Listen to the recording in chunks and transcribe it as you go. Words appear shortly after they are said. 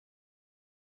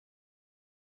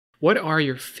What are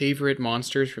your favorite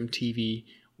monsters from TV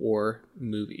or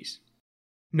movies?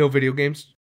 No video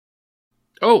games?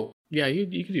 Oh, yeah, you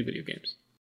can do video games.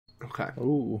 Okay.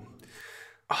 Ooh.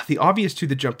 The obvious two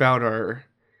that jump out are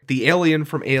the alien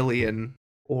from Alien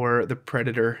or the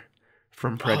Predator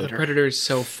from Predator. Oh, the Predator is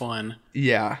so fun.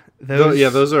 Yeah.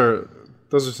 Those are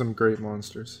some great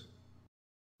monsters.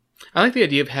 I like the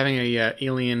idea of having a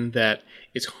alien that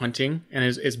is hunting and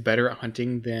is better at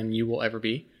hunting than you will ever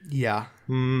be. Yeah.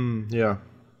 Yeah.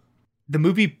 The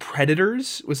movie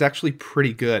Predators was actually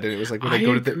pretty good, and it was like when they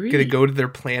agree. go to their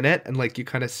planet, and like you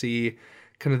kind of see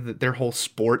kind of their whole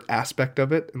sport aspect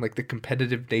of it, and like the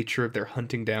competitive nature of their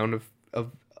hunting down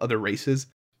of other races.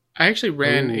 I actually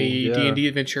ran Ooh, a yeah. D&D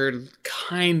adventure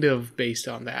kind of based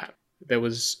on that.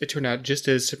 It turned out just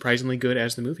as surprisingly good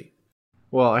as the movie.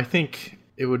 Well, I think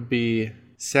it would be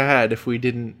sad if we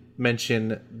didn't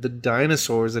mention the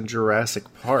dinosaurs in Jurassic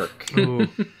Park. Ooh,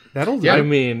 that'll Yeah. I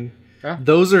mean, Yeah.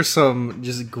 those are some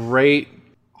just great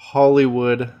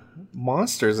Hollywood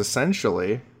monsters,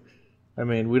 essentially. I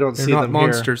mean, we don't They're see not them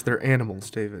monsters; they're animals,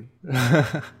 David.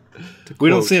 here. We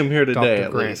don't see them here Dr. today,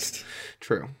 at Grant. least.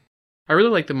 True. I really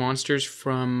like the monsters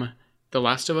from The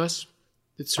Last of Us.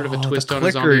 It's sort of a Oh, the twist on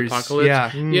a zombie clickers, apocalypse.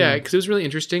 yeah. Yeah, because it was really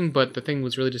interesting, but the thing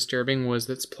was really disturbing was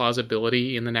its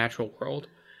plausibility in the natural world.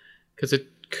 Because it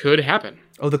could happen.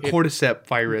 Oh, the cordyceps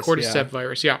virus. Cordyceps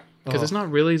virus, yeah. Because Oh. it's not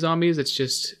really zombies, it's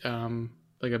just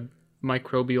like a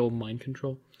microbial mind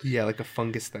control. Yeah, like a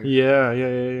fungus thing.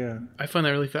 Yeah. I find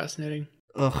that really fascinating.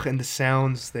 Ugh, and the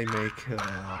sounds they make.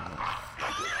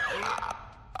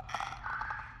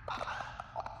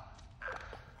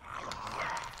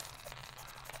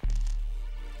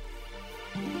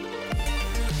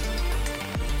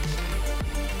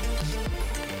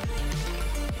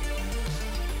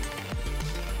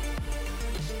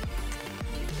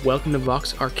 Welcome to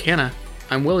Vox Arcana.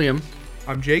 I'm William,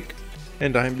 I'm Jake.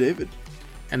 And I'm David.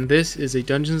 and this is a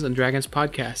Dungeons & Dragons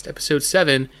podcast, Episode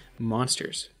 7,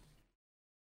 Monsters.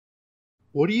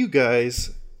 What do you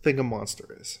guys think a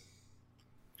monster is?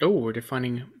 Oh, we're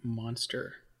defining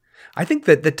monster. I think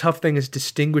that the tough thing is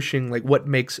distinguishing like what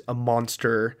makes a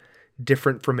monster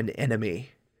different from an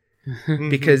enemy,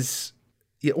 because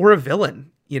or a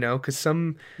villain, because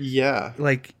some Yeah.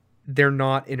 like they're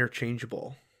not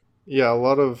interchangeable. Yeah, a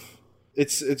lot of...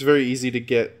 It's very easy to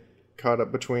get caught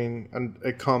up between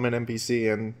a common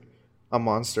NPC and a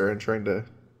monster and trying to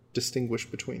distinguish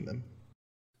between them.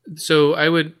 So I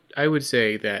would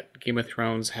say that Game of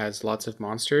Thrones has lots of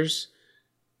monsters,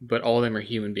 but all of them are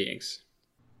human beings.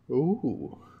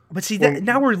 Ooh. But see, Well, that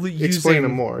now we're explain using it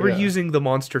more, we're yeah. using the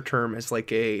monster term as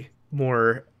like a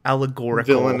more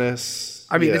allegorical. Villainous.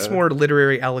 I mean, yeah. it's more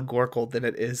literary allegorical than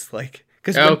it is like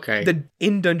because Okay.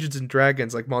 in Dungeons and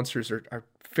Dragons, like monsters are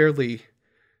fairly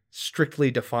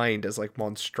strictly defined as like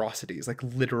monstrosities, like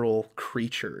literal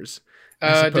creatures,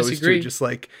 as opposed Disagree. to just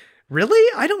like really.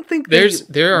 I don't think There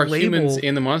are label- humans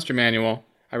in the monster manual.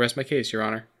 I rest my case, Your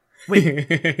Honor. Wait,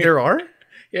 there are.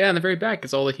 Yeah, in the very back,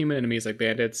 it's all the human enemies like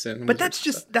bandits and. But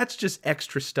wizards that's and just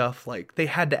extra stuff. Like they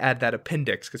had to add that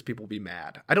appendix because people be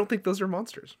mad. I don't think those are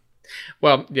monsters. stuff.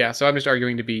 Well, yeah. So I'm just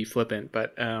arguing to be flippant,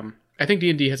 but I think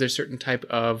D&D has a certain type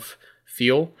of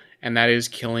feel, and that is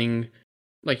killing,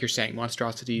 like you're saying,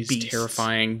 monstrosities, Beasts.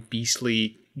 terrifying,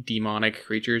 beastly, demonic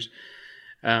creatures.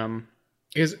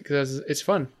 Because it's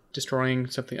fun destroying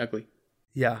something ugly.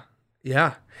 Yeah.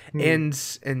 And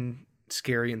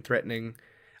scary and threatening.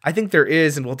 I think there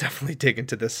is, and we'll definitely dig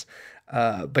into this,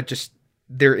 but just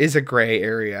there is a gray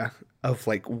area of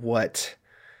like what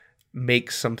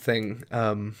makes something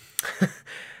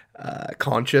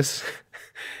conscious.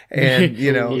 And,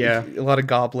 Yeah. a lot of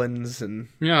goblins and...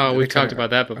 No, we've they kinda talked about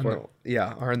that are before.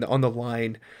 are on the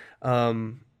line.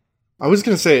 I was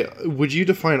going to say, would you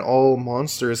define all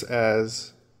monsters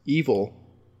as evil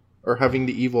or having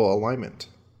the evil alignment?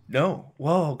 No.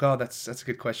 Whoa, God, that's a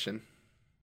good question.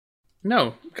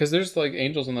 No, because there's like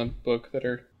angels in the book that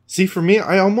are. See, for me,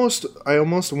 I almost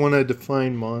want to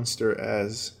define monster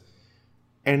as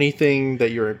anything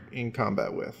that you're in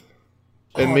combat with.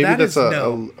 And maybe that that's is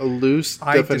a loose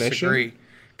I definition. disagree.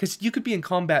 Because you could be in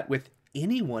combat with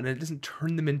anyone and it doesn't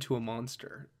turn them into a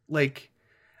monster. Like,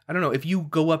 I don't know, if you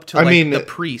go up to the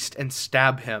priest and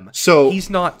stab him, so he's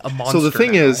not a monster. So the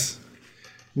thing now. is,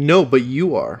 no, but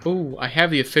you are, Oh, I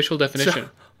have the official definition.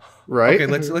 right? Okay,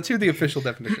 let's hear the official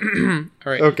definition.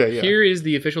 All right. Okay, yeah. Here is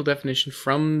the official definition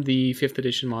from the 5th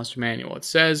edition Monster Manual. It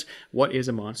says, what is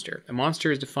a monster? A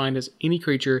monster is defined as any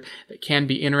creature that can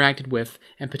be interacted with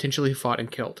and potentially fought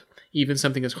and killed. Even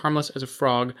something as harmless as a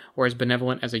frog or as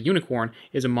benevolent as a unicorn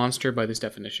is a monster by this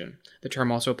definition. The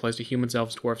term also applies to humans,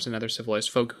 elves, dwarfs, and other civilized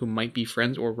folk who might be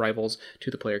friends or rivals to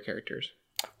the player characters.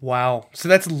 Wow. So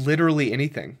that's literally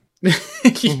anything.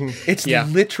 It's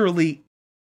literally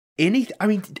anything. I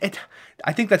mean,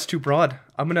 I think that's too broad.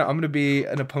 I'm gonna be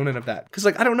an opponent of that, because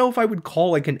like I don't know if I would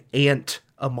call like an ant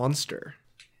a monster.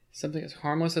 Something as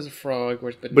harmless as a frog or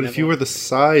as benevolent. But if you were the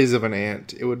size of an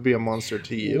ant, it would be a monster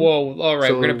to you. Whoa, all right.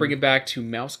 So, we're going to bring it back to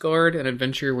Mouse Guard, an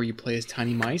adventure where you play as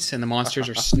tiny mice, and the monsters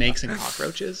are snakes and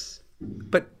cockroaches.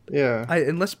 But yeah,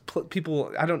 unless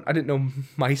people, I didn't know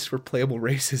mice were playable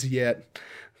races yet.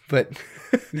 But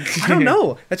I don't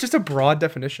know. That's just a broad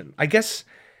definition. I guess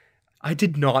I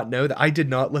did not know that. I did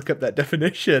not look up that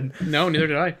definition. No, neither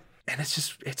did I. And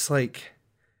it's like...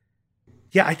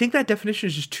 Yeah, I think that definition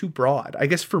is just too broad. I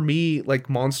guess for me, like,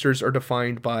 monsters are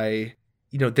defined by,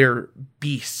 they're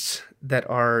beasts that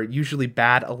are usually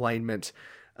bad alignment,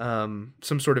 some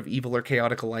sort of evil or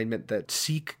chaotic alignment that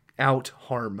seek out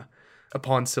harm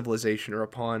upon civilization or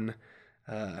upon,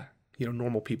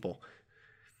 normal people.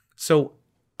 So,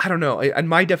 I don't know. And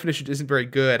my definition isn't very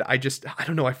good. I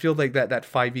don't know. I feel like that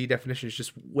 5e definition is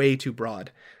just way too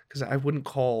broad, because I wouldn't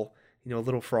call, a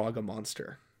little frog a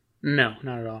monster. No,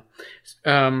 not at all.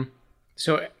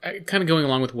 So, kind of going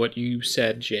along with what you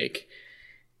said, Jake,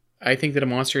 I think that a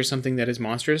monster is something that is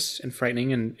monstrous and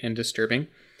frightening and disturbing.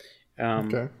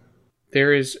 Okay.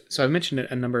 So I've mentioned it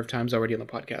a number of times already on the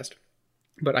podcast,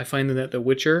 but I find that the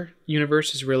Witcher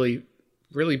universe is really,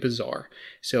 really bizarre.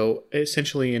 So,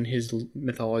 essentially, in his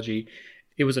mythology,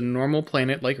 it was a normal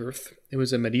planet like Earth. It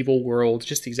was a medieval world,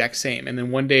 just the exact same. And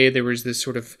then one day there was this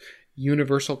sort of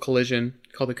universal collision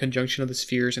called the conjunction of the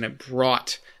spheres, and it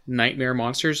brought nightmare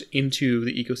monsters into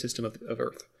the ecosystem of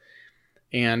Earth.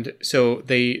 And so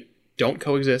they don't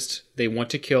coexist. They want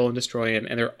to kill and destroy, and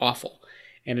they're awful.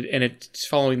 And it's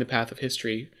following the path of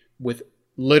history with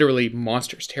literally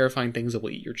monsters, terrifying things that will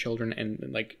eat your children and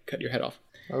like cut your head off.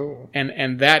 Oh.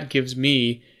 And that gives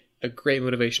me a great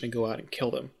motivation to go out and kill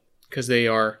them, because they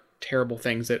are terrible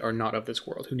things that are not of this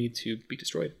world, who need to be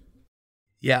destroyed.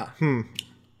 Yeah.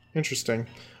 Interesting.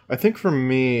 I think for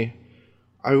me,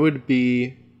 I would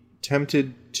be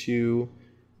tempted to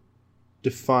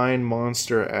define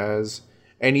monster as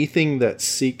anything that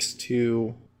seeks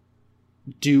to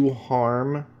do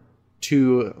harm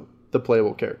to the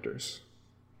playable characters.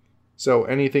 So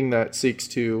anything that seeks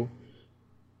to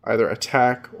either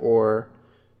attack or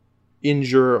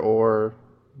injure or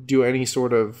do any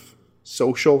sort of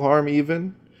social harm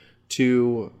even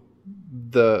to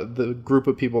the group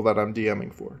of people that I'm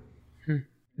DMing for.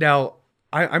 Now,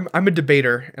 I'm a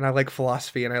debater, and I like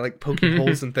philosophy, and I like poking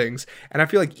holes in things, and I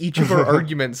feel like each of our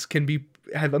arguments can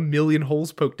have a million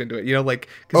holes poked into it.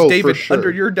 Because David, for sure.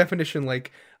 Under your definition,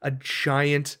 like a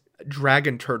giant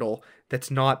dragon turtle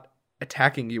that's not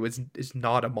attacking you is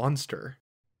not a monster,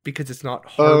 because it's not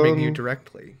harming you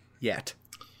directly yet.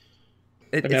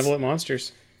 Benevolent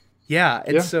monsters. Yeah,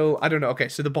 and so, I don't know. Okay,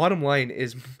 so the bottom line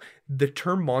is the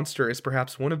term monster is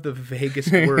perhaps one of the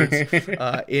vaguest words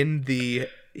in the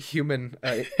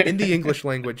in the English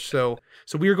language. So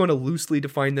we are going to loosely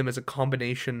define them as a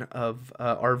combination of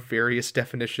our various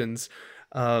definitions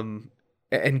and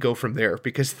go from there,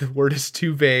 because the word is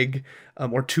too vague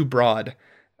or too broad,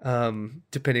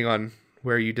 depending on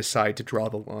where you decide to draw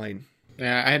the line.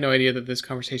 Yeah, I had no idea that this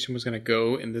conversation was going to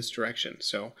go in this direction,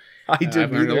 so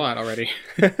I've learned a lot already.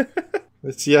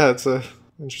 It's a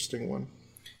interesting one.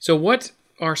 So what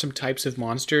are some types of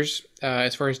monsters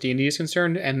as far as D&D is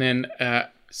concerned? And then,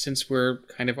 since we're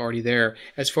kind of already there,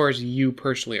 as far as you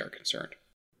personally are concerned?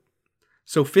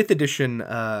 So 5th edition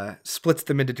splits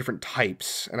them into different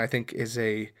types, and I think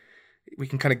we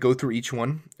can kind of go through each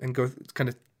one and go kind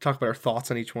of talk about our thoughts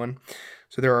on each one.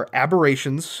 So there are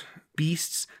aberrations,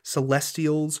 beasts,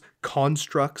 celestials,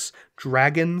 constructs,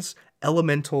 dragons,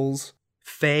 elementals,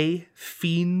 fae,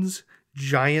 fiends,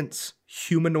 giants,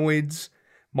 humanoids,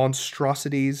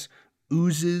 monstrosities,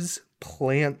 oozes,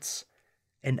 plants,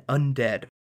 and undead.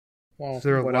 Wow, so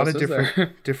there are a lot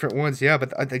of different ones. Yeah,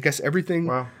 but I guess everything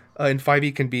in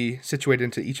 5e can be situated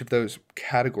into each of those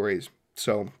categories.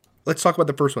 So let's talk about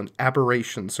the first one,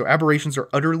 aberrations. So aberrations are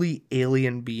utterly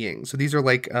alien beings. So these are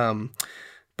like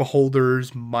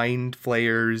beholders, mind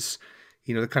flayers,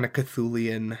 the kind of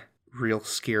Cthulhian, real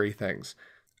scary things.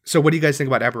 So what do you guys think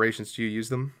about aberrations? Do you use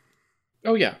them?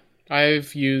 Oh, yeah. I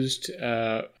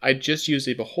just used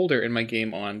a beholder in my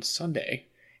game on Sunday,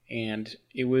 and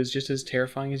it was just as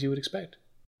terrifying as you would expect.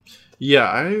 Yeah,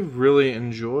 I really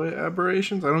enjoy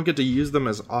aberrations. I don't get to use them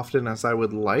as often as I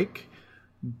would like,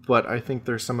 but I think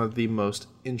they're some of the most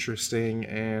interesting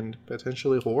and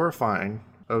potentially horrifying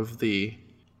of the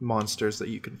monsters that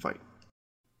you can fight.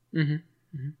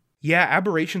 Yeah,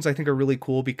 aberrations I think are really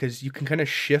cool because you can kind of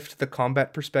shift the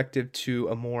combat perspective to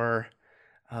a more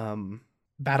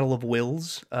battle of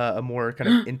wills, a more kind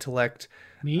of intellect,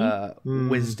 Me?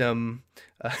 wisdom.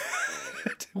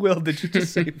 Will, did you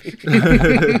just say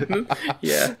me?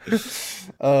 Yeah.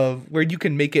 Where you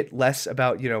can make it less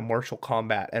about, martial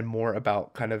combat and more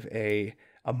about kind of a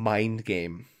mind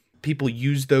game. People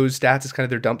use those stats as kind of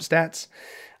their dump stats.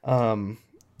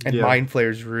 And mind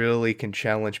flayers really can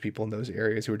challenge people in those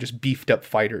areas who are just beefed up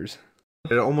fighters.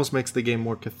 It almost makes the game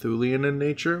more Cthulhian in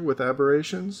nature with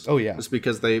aberrations. Oh, yeah. Just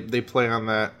because they play on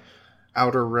that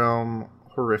outer realm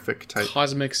horrific type.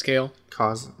 Cosmic scale.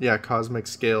 Cosmic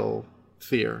scale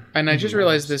fear. And I just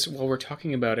realized this while we're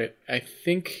talking about it. I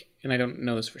think, and I don't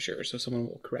know this for sure, so someone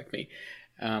will correct me.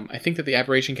 I think that the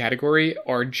aberration category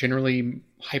are generally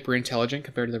hyper intelligent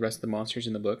compared to the rest of the monsters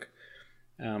in the book.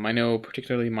 I know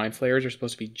particularly mind flayers are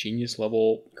supposed to be genius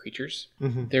level creatures.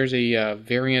 There's a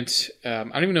variant, I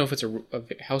don't even know if it's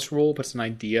a house rule, but it's an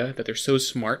idea that they're so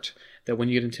smart that when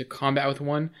you get into combat with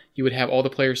one, you would have all the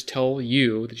players tell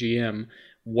you, the GM,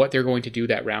 what they're going to do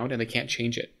that round, and they can't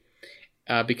change it.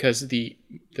 Because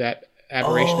that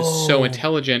aberration is so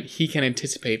intelligent, he can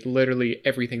anticipate literally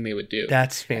everything they would do.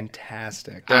 That's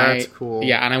fantastic. That's cool.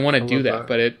 Yeah, and I want to do love that,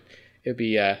 but it'd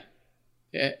be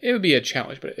a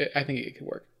challenge, but I think it could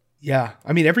work. Yeah,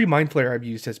 I mean, every mind flayer I've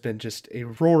used has been just a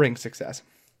roaring success.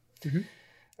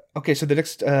 Okay, so the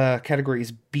next category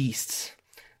is beasts.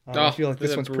 I feel like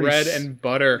this one's bread pretty and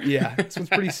butter. Yeah, this one's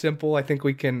pretty simple. I think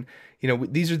we can,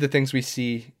 these are the things we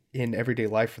see in everyday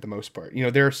life for the most part.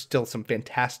 There are still some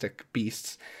fantastic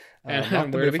beasts.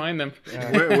 And where to find them?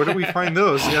 Where do we find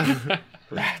those? Yeah.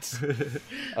 Rats.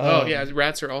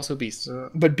 Rats are also beasts.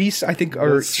 But beasts, I think,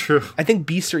 are. That's true. I think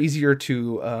beasts are easier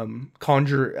to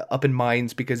conjure up in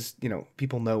minds because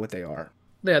people know what they are.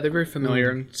 Yeah, they're very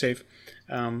familiar and safe.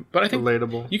 But I think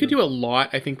Relatable. you could do a lot.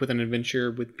 I think with an adventure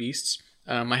with beasts.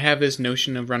 I have this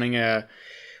notion of running a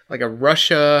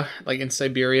Russia, like in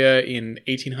Siberia in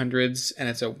 1800s, and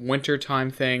it's a wintertime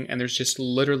thing, and there's just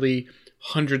literally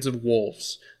hundreds of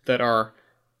wolves that are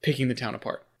picking the town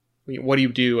apart. I mean, what do you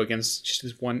do against just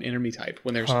this one enemy type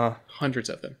when there's hundreds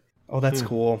of them? Oh, that's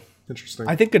cool. Interesting.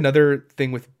 I think another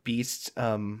thing with beasts,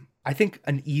 I think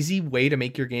an easy way to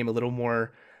make your game a little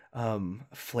more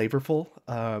flavorful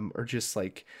or just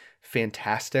like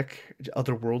fantastic,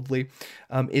 otherworldly,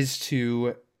 is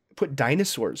to put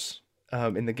dinosaurs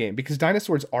in the game, because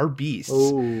dinosaurs are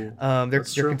beasts.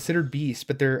 They're considered beasts,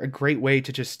 but they're a great way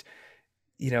to just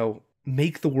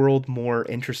make the world more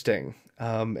interesting,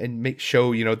 and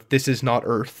show this is not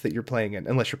Earth that you're playing in,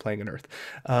 unless you're playing in Earth.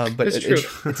 But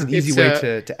it's an easy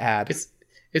way to add.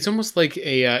 It's almost like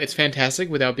it's fantastic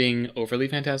without being overly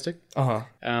fantastic.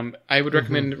 I would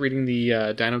recommend reading the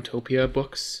Dinotopia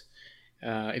books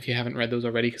if you haven't read those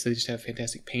already, because they just have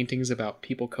fantastic paintings about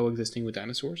people coexisting with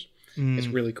dinosaurs. It's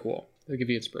really cool. They'll give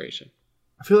you inspiration.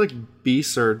 I feel like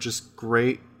beasts are just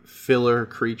great filler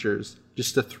creatures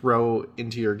just to throw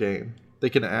into your game. They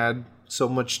can add so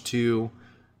much to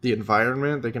the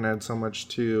environment. They can add so much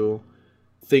to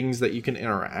things that you can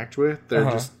interact with. They're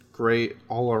just great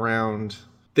all around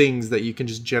things that you can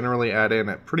just generally add in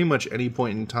at pretty much any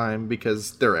point in time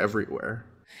because they're everywhere.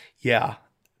 Yeah,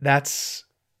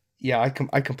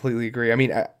 I completely agree. I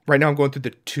mean, right now I'm going through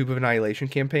the Tube of Annihilation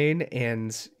campaign,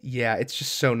 and yeah, it's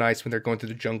just so nice when they're going through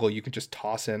the jungle. You can just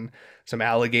toss in some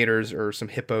alligators or some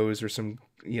hippos or some,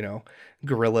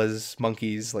 gorillas,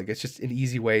 monkeys. Like, it's just an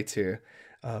easy way to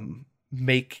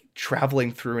make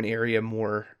traveling through an area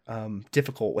more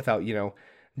difficult without,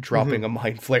 dropping a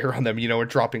mind flare on them, or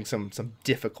dropping some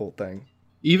difficult thing.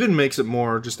 Even makes it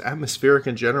more just atmospheric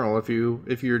in general. If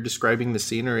you're describing the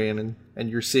scenery and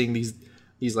you're seeing these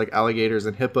like alligators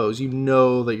and hippos,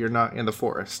 that you're not in the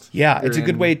forest. Yeah, it's a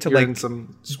good way to you're in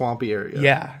some swampy area.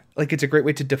 Yeah, like it's a great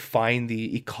way to define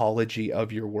the ecology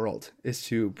of your world, is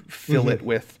to fill it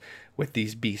with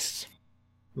these beasts.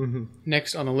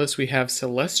 Next on the list we have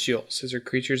celestials. These are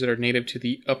creatures that are native to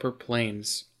the upper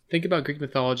planes. Think about Greek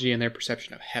mythology and their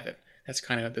perception of heaven. That's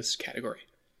kind of this category.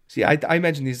 See, I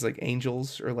imagine these like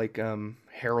angels or like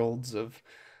heralds of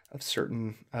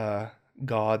certain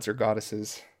gods or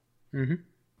goddesses.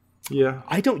 Yeah,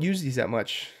 I don't use these that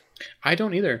much. I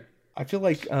don't either. I feel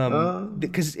like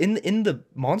because in the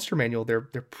monster manual they're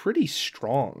pretty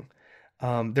strong.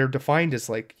 They're defined as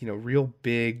like real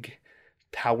big,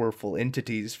 powerful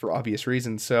entities for obvious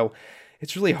reasons. So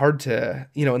it's really hard to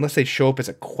unless they show up as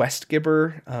a quest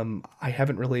giver. I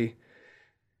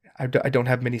don't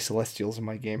have many celestials in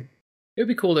my game. It would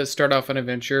be cool to start off an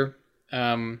adventure.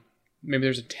 Maybe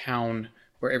there's a town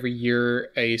where every year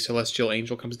a celestial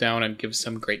angel comes down and gives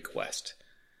some great quest.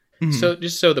 So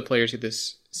just so the players get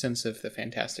this sense of the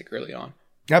fantastic early on.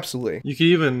 Absolutely. You could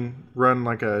even run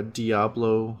like a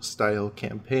Diablo style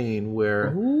campaign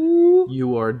where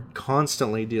you are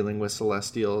constantly dealing with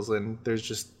celestials, and there's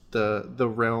just the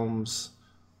realms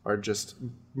are just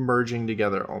merging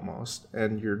together almost,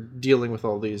 and you're dealing with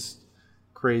all these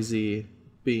crazy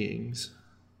beings.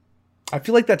 I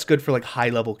feel like that's good for like high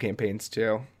level campaigns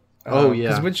too. Oh, yeah.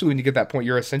 Because eventually, when you get that point,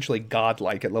 you're essentially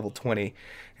godlike at level 20,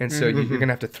 and so you're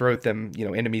gonna have to throw at them,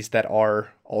 enemies that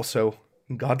are also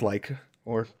godlike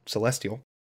or celestial.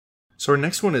 So our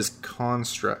next one is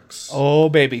constructs. Oh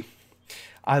baby,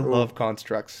 I love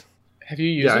constructs. Have you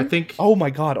used Yeah, I them? think Oh my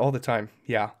god, all the time.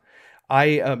 Yeah, I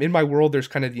in my world, there's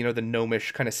kind of the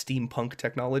gnomish kind of steampunk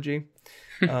technology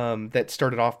that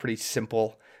started off pretty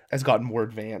simple, has gotten more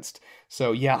advanced.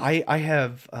 So yeah, I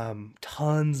have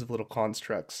tons of little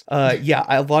constructs. Yeah,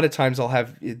 a lot of times I'll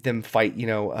have them fight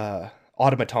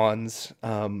automatons,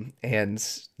 and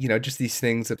just these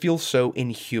things that feel so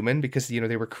inhuman because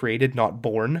they were created, not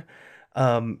born.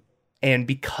 And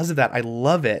because of that, I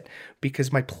love it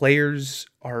because my players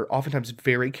are oftentimes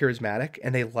very charismatic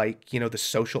and they like, the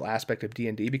social aspect of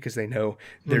D&D because they know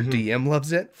their DM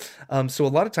loves it. So a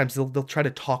lot of times they'll try to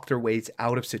talk their ways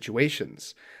out of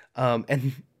situations.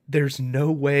 And there's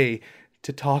no way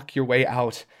to talk your way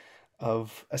out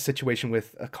of a situation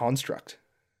with a construct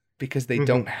because they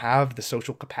don't have the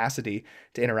social capacity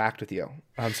to interact with you.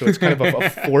 So it's kind of a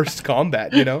forced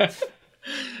combat,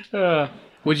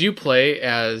 Would you play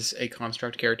as a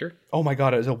construct character? Oh my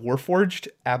god, as a Warforged?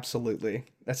 Absolutely.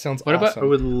 That sounds What about- awesome. I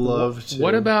would love to.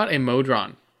 What about a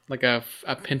Modron? Like a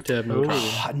Penta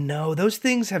Modron? No, those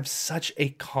things have such a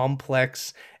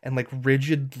complex and like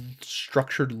rigid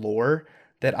structured lore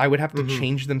that I would have to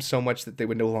change them so much that they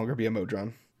would no longer be a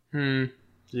Modron.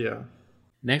 Yeah.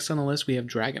 Next on the list, we have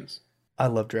dragons. I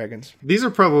love dragons. These are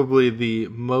probably the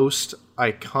most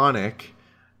iconic,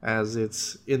 as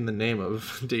it's in the name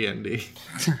of D&D.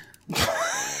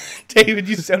 David,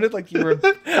 you sounded like you were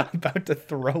about to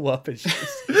throw up. As you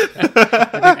I think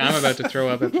I'm about to throw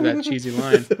up after that cheesy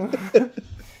line.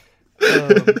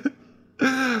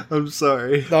 I'm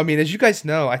sorry. No, I mean, as you guys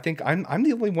know, I think I'm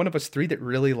the only one of us three that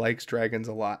really likes dragons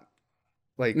a lot.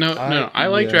 Like, No, I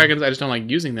like yeah. dragons. I just don't like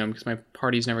using them because my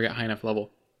parties never got high enough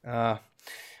level. Well,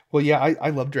 yeah, I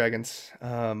love dragons.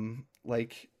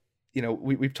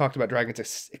 We've talked about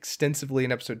dragons extensively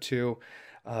in episode 2.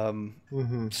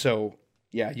 So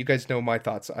yeah, you guys know my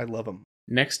thoughts. I love them.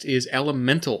 Next is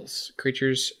elementals,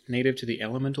 creatures native to the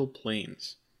elemental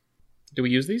planes. Do we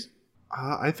use these?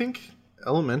 I think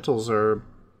elementals are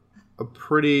a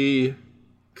pretty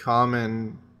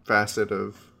common facet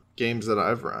of games that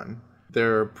I've run.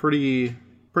 They're pretty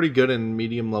good in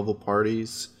medium level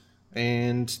parties,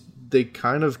 and they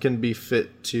kind of can be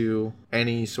fit to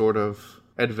any sort of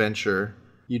adventure.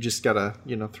 You just gotta,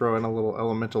 throw in a little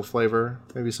elemental flavor,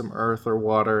 maybe some earth or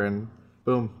water, and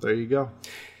boom, there you go.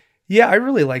 Yeah, I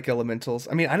really like elementals.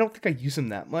 I mean, I don't think I use them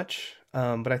that much,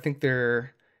 but I think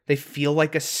they feel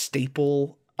like a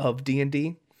staple of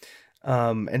D&D.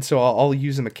 And so I'll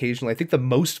use them occasionally. I think the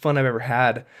most fun I've ever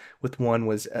had with one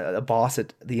was a boss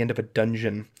at the end of a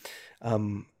dungeon.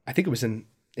 I think it was in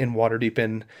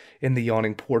Waterdeep in the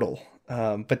Yawning Portal.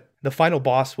 But the final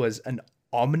boss was an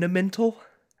omnimental.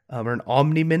 Or an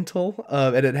omnimental,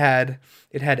 and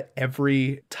it had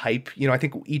every type. I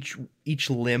think each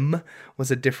limb was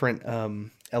a different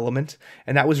element,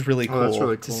 and that was really cool, that's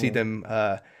really to cool. see them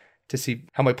to see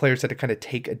how my players had to kind of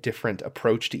take a different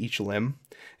approach to each limb.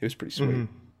 It was pretty sweet.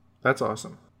 That's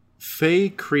awesome. Fey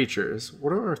creatures.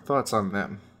 What are our thoughts on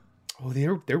them? Oh,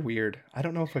 they're weird. I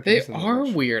don't know if I've They used them that are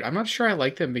much. weird. I'm not sure I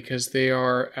like them because they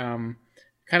are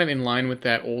kind of in line with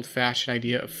that old-fashioned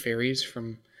idea of fairies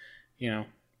from,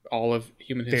 all of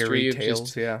human history. Fairy of tales,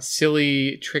 just yeah.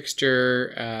 silly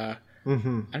trickster. I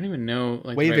don't even know Way like the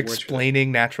of right words for that.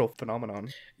 explaining natural phenomenon.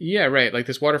 Yeah, right. Like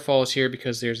this waterfall is here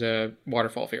because there's a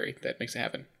waterfall fairy that makes it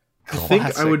happen. I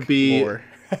think I would be. lore.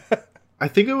 I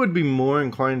think I would be more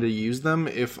inclined to use them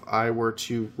if I were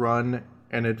to run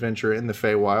an adventure in the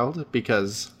Feywild,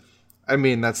 because, I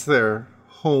mean, that's their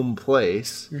home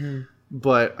place.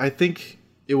 But I think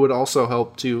it would also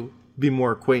help to be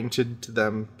more acquainted to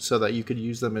them so that you could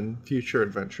use them in future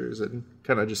adventures and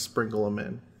kind of just sprinkle them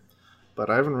in. But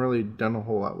I haven't really done a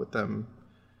whole lot with them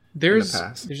There's in the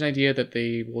past. an idea that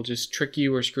they will just trick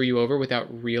you or screw you over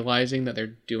without realizing that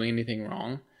they're doing anything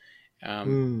wrong.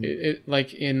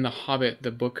 Like in The Hobbit,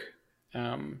 the book,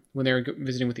 when they're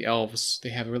visiting with the elves, they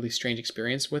have a really strange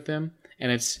experience with them,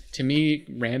 and it's, to me,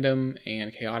 random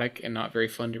and chaotic and not very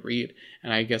fun to read.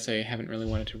 And I guess I haven't really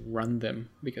wanted to run them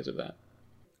because of that.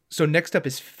 So next up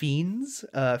is fiends.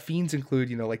 Fiends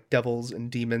include, like devils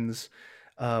and demons,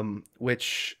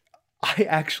 which I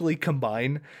actually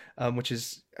combine, which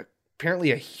is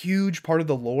apparently a huge part of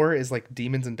the lore is like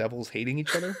demons and devils hating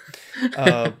each other.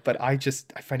 But I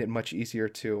find it much easier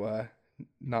to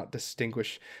not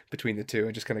distinguish between the two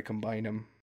and just kind of combine them.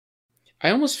 I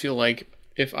almost feel like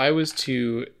if I was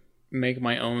to make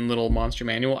my own little monster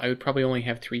manual, I would probably only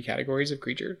have 3 categories of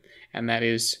creature, and that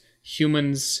is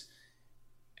humans,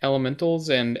 elementals,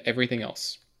 and everything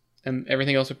else. And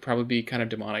everything else would probably be kind of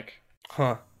demonic.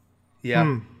 Huh.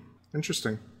 Yeah.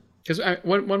 Interesting. Because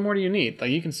what more do you need? Like,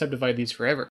 you can subdivide these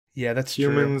forever. Yeah, that's true.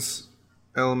 Humans,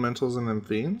 elementals, and then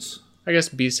fiends? I guess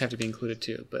beasts have to be included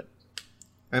too, but...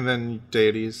 And then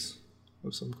deities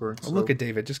of some sort. Oh, look at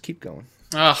David. Just keep going.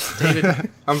 Oh, David.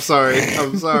 I'm sorry.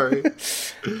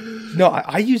 No,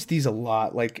 I use these a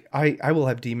lot. Like, I will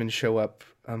have demons show up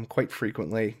quite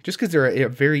frequently. Just because they're a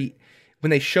very... When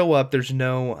they show up, there's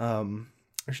no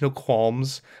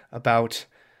qualms about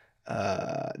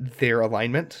their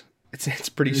alignment. It's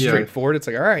pretty straightforward. It's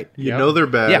like, all right, you know they're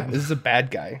bad. Yeah, this is a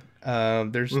bad guy.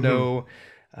 There's no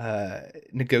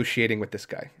negotiating with this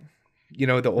guy.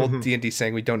 The old D&D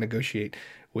saying, we don't negotiate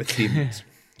with demons.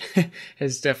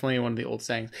 It's definitely one of the old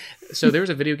sayings. So there was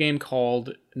a video game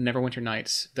called Neverwinter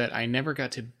Nights that I never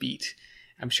got to beat.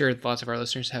 I'm sure lots of our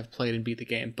listeners have played and beat the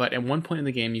game, but at one point in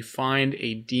the game, you find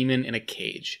a demon in a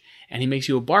cage, and he makes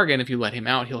you a bargain. If you let him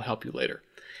out, he'll help you later.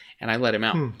 And I let him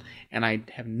out. And I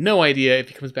have no idea if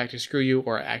he comes back to screw you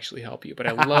or actually help you. But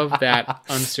I love that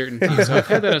uncertainty. So I've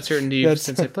had that uncertainty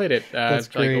since I played it,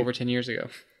 like over 10 years ago.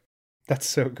 That's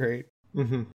so great.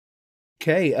 Mm-hmm.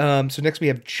 Okay, so next we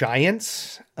have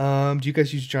giants. Do you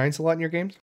guys use giants a lot in your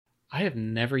games? I have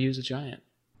never used a giant.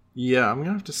 Yeah, I'm going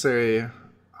to have to say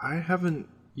I haven't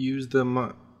used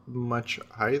them much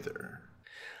either.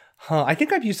 I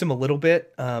think I've used them a little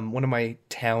bit. One of my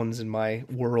towns in my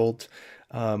world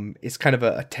is kind of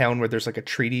a town where there's like a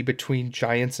treaty between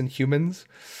giants and humans.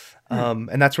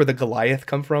 And that's where the Goliath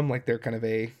come from. Like they're kind of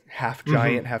a half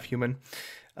giant, half human.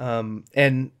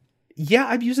 And yeah,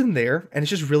 I've used them there. And it's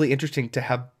just really interesting to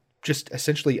have just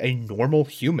essentially a normal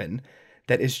human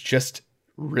that is just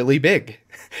really big.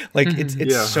 Like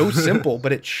it's so simple,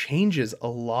 but it changes a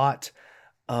lot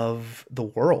of the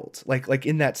world. Like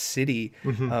in that city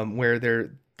where the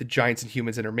giants and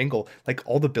humans intermingle, like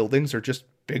all the buildings are just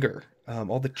bigger.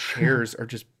 All the chairs are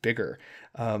just bigger.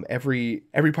 Every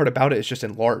part about it is just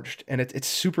enlarged, and it's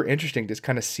super interesting to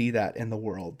kind of see that in the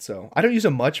world. So I don't use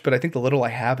them much, but I think the little I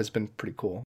have has been pretty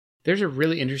cool. There's a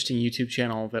really interesting YouTube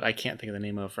channel that I can't think of the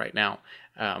name of right now,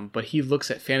 but he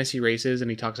looks at fantasy races and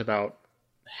he talks about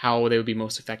how they would be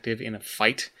most effective in a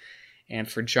fight. And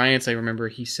for giants, I remember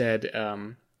he said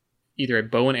either a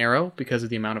bow and arrow because of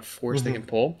the amount of force they can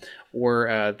pull,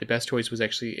 or the best choice was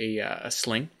actually a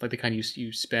sling, like the kind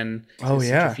you spin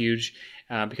centrifuge,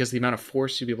 because the amount of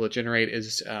force you'll be able to generate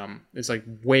is like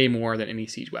way more than any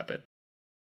siege weapon.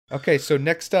 Okay, so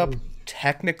next up,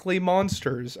 technically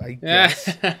monsters, I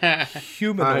guess.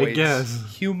 Humanoids,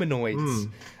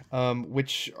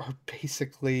 which are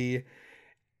basically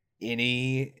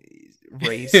any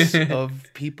race of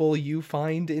people you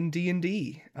find in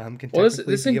D&D.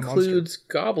 This includes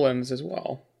goblins as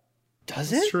well.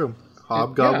 Does That's it? true.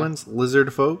 Hobgoblins,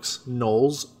 lizard folks,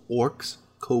 gnolls, orcs,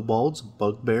 kobolds,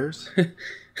 bugbears,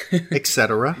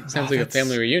 etc. Sounds like a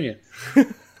family reunion.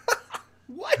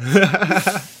 What?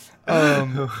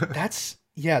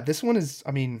 This one is,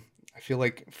 I mean, I feel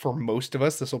like for most of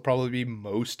us, this will probably be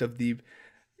most of the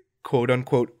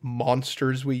quote-unquote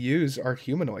monsters we use are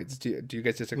humanoids. Do you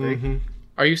guys disagree?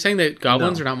 Are you saying that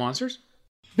goblins are not monsters?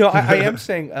 No, I am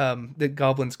saying that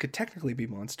goblins could technically be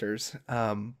monsters,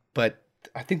 but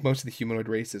I think most of the humanoid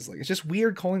races, like, it's just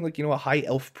weird calling, like, a high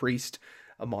elf priest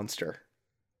a monster.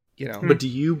 But do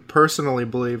you personally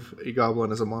believe a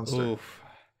goblin is a monster? Oof.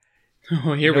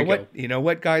 Oh, here we go. You know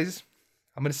what, guys?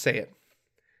 I'm going to say it.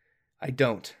 I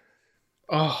don't.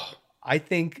 Oh. I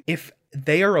think if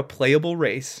they are a playable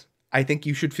race, I think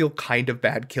you should feel kind of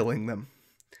bad killing them.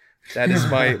 That is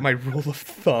my rule of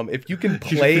thumb. If you can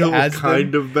play as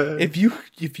kind them, of bad. If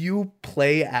you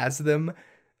play as them,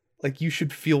 like, you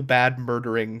should feel bad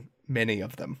murdering many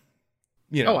of them.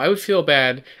 Oh, I would feel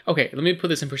bad. Okay, let me put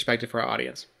this in perspective for our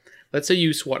audience. Let's say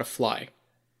you swat a fly.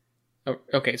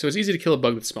 Okay, so it's easy to kill a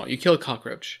bug that's small. You kill a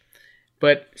cockroach.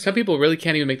 But some people really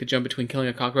can't even make the jump between killing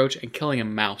a cockroach and killing a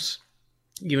mouse,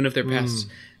 even if they're pests.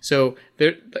 So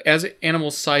as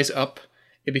animals size up,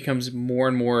 it becomes more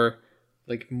and more,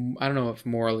 like, I don't know if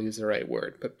morally is the right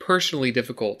word, but personally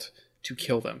difficult to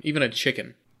kill them, even a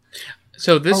chicken.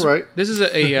 So this All right. this is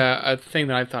a thing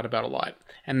that I've thought about a lot,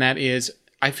 and that is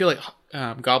I feel like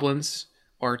goblins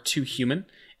are too human,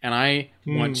 and I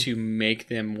want to make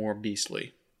them more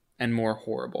beastly and more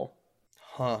horrible.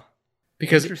 Huh.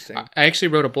 Because Interesting. I actually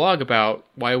wrote a blog about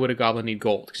why would a goblin need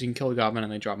gold? Because you can kill a goblin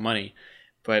and they drop money,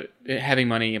 but having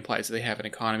money implies that they have an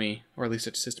economy or at least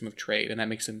a system of trade, and that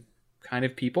makes them kind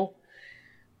of people.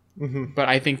 Mm-hmm. But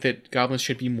I think that goblins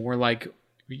should be more like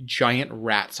giant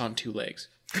rats on two legs,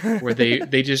 where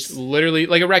they just literally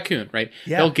like a raccoon, right?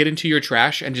 Yeah. They'll get into your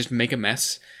trash and just make a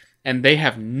mess, and they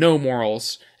have no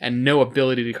morals and no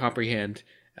ability to comprehend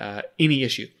any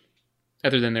issue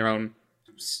other than their own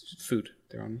food,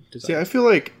 their own desire. See, I feel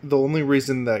like the only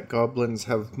reason that goblins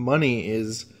have money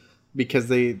is because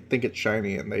they think it's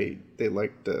shiny and they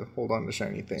like to hold on to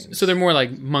shiny things. So they're more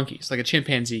like monkeys, like a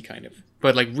chimpanzee kind of,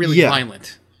 but like really Yeah.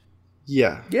 violent.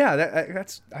 Yeah. Yeah,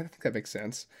 that's. I think that makes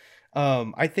sense.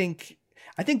 I think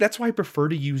that's why I prefer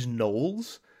to use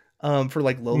gnolls for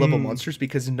like low level monsters,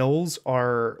 because gnolls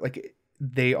are like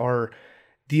they are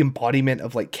the embodiment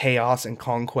of like chaos and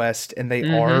conquest, and they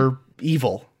are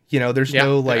evil. You know, there's Yeah,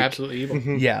 no they're like absolutely evil.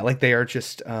 yeah, like they are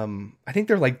just. I think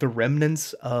they're like the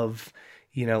remnants of,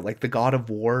 you know, like the god of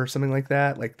war or something like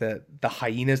that. Like the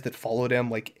hyenas that followed him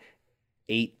like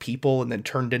ate people and then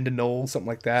turned into gnolls, something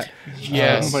like that.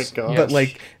 Yes. Oh my gosh. But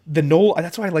like the gnoll,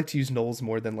 that's why I like to use gnolls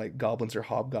more than like goblins or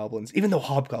hobgoblins, even though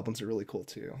hobgoblins are really cool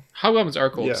too. Hobgoblins are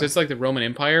cool because Yeah. it's like the Roman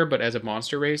Empire, but as a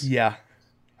monster race. Yeah,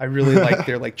 I really like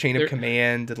their like chain of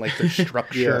command and like their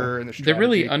structure and their strategy. They're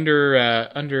really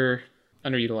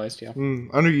underutilized, yeah.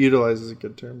 Underutilized is a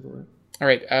good term for it. All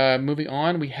right, moving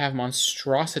on, we have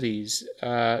monstrosities.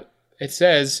 It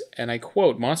says, and I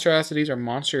quote, monstrosities are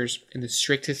monsters in the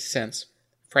strictest sense.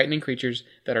 Frightening creatures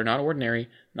that are not ordinary,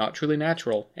 not truly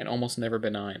natural, and almost never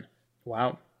benign.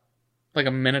 Wow. Like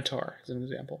a minotaur, as an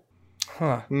example.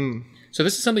 Huh. So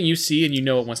this is something you see and you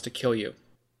know it wants to kill you.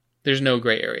 There's no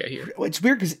gray area here. Well, it's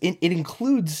weird because it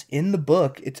includes in the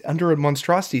book, it's under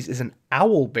monstrosities is an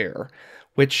owl bear,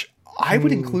 which I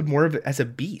would include more of it as a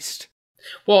beast.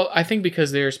 Well, I think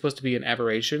because they're supposed to be an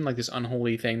aberration, like this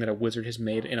unholy thing that a wizard has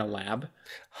made in a lab.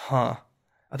 Huh.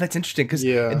 Oh, that's interesting because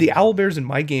Yeah. the owl bears in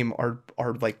my game are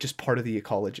like just part of the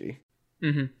ecology.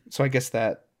 Mm-hmm. So I guess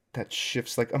that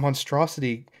shifts like a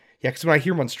monstrosity. Yeah, because when I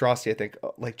hear monstrosity, I think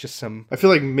like just some. I feel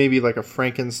like maybe like a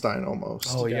Frankenstein almost.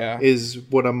 Oh yeah, Is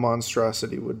what a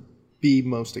monstrosity would be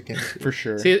most akin to. for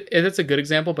sure. See, that's a good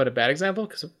example, but a bad example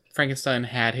because Frankenstein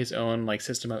had his own like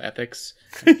system of ethics.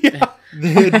 Yeah.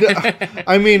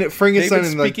 I mean, Frankenstein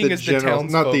David in like speaking the as the general,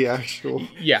 not townsfolk. the actual.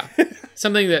 Yeah,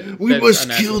 something that We that's must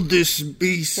unnatural. kill this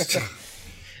beast.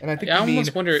 And I think I you mean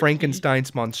almost wonder-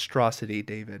 Frankenstein's monstrosity,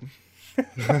 David.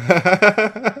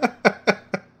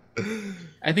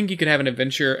 I think you could have an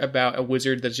adventure about a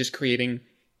wizard that's just creating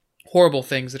horrible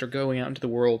things that are going out into the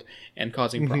world and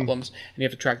causing problems, and you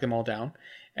have to track them all down.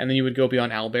 And then you would go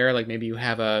beyond owlbear, like maybe you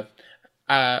have a,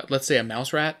 let's say a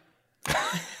mouse rat.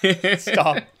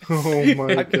 Stop. Oh my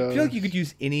I god! feel like you could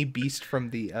use any beast from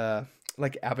the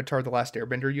like Avatar: The Last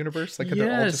Airbender universe. Like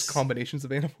they're all just Yes. combinations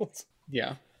of animals.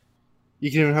 Yeah.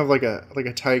 You can even have like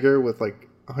a tiger with like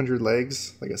 100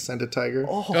 legs, like a scented tiger.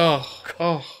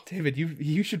 Oh, David,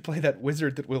 you should play that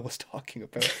wizard that Will was talking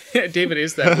about. David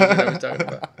is that wizard I was talking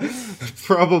about.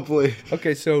 Probably.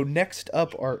 Okay, so next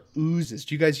up are oozes.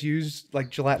 Do you guys use like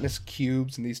gelatinous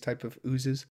cubes and these type of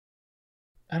oozes?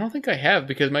 I don't think I have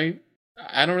because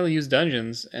I don't really use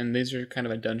dungeons, and these are kind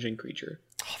of a dungeon creature.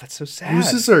 Oh, that's so sad.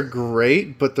 Oozes are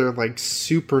great, but they're like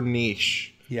super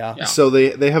niche. Yeah. Yeah. So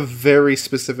they have very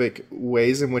specific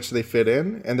ways in which they fit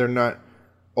in, and they're not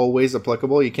always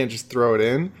applicable. You can't just throw it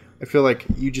in. I feel like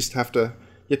you have to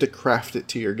craft it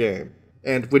to your game.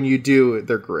 And when you do,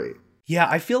 they're great. Yeah,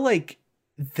 I feel like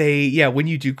when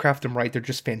you do craft them right, they're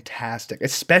just fantastic,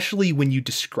 especially when you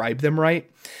describe them right.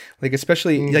 Like,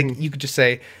 especially, like, you could just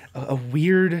say a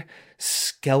weird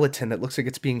skeleton that looks like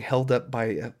it's being held up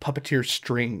by puppeteer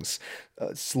strings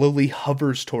slowly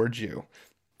hovers towards you.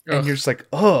 And you're just like,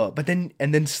 oh, but then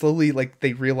slowly, like,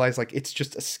 they realize, like, it's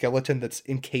just a skeleton that's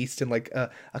encased in, like, a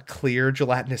clear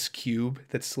gelatinous cube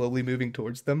that's slowly moving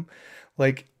towards them.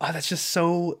 Like, that's just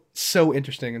so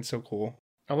interesting and so cool.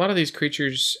 A lot of these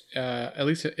creatures, at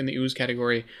least in the ooze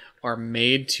category, are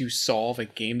made to solve a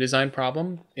game design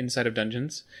problem inside of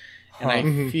dungeons. And I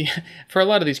feel, for a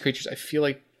lot of these creatures, I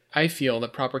feel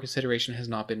that proper consideration has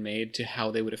not been made to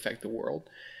how they would affect the world.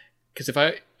 Because if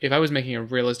I was making a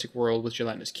realistic world with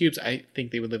gelatinous cubes, I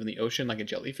think they would live in the ocean like a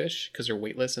jellyfish because they're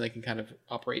weightless and they can kind of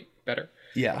operate better.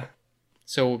 Yeah.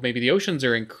 So maybe the oceans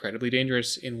are incredibly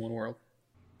dangerous in one world.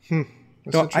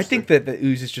 That's No, I interesting. think that the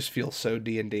oozes just feel so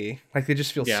D&D. Like they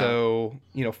just feel Yeah. so,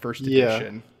 first Yeah.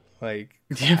 edition. Like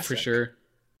Yeah, for classic. sure.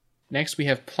 Next, we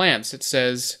have plants. It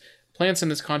says plants in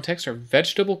this context are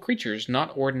vegetable creatures,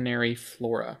 not ordinary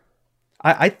flora.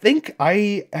 I think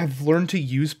I have learned to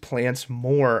use plants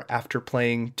more after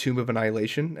playing Tomb of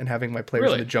Annihilation and having my players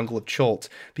Really? in the Jungle of Chult,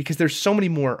 because there's so many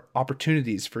more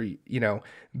opportunities for,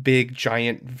 big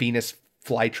giant Venus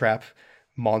flytrap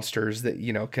monsters that,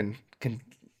 can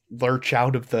lurch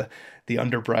out of the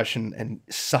underbrush and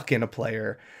suck in a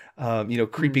player.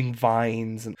 Creeping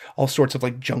vines and all sorts of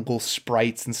like jungle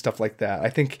sprites and stuff like that. I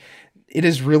think it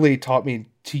has really taught me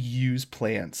to use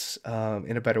plants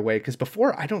in a better way, because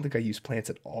before I don't think I used plants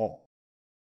at all.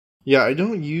 Yeah, I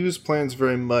don't use plants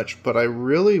very much, but I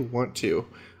really want to.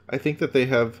 I think that they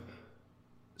have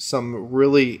some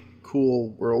really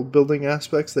cool world building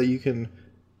aspects that you can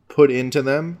put into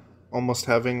them, almost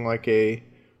having like a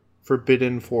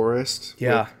forbidden forest.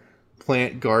 Yeah. with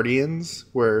plant guardians,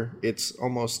 where it's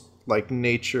almost like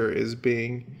nature is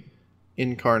being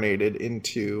incarnated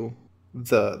into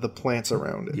the plants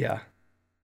around it. Yeah.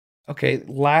 Okay,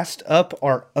 last up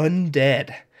are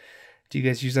undead. Do you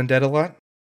guys use undead a lot?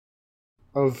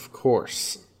 Of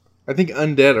course. I think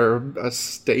undead are a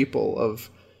staple of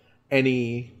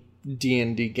any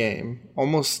D&D game,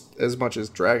 almost as much as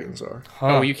dragons are.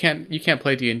 Huh. Oh, you can't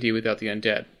play D&D without the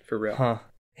undead, for real. Huh.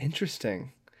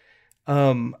 Interesting.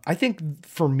 I think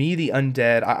for me, the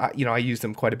undead, I use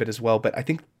them quite a bit as well, but I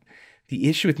think the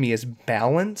issue with me is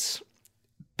balance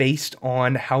based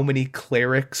on how many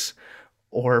clerics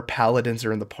or paladins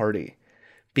are in the party.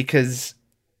 Because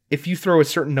if you throw a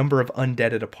certain number of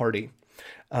undead at a party,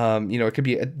 it could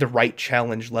be the right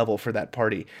challenge level for that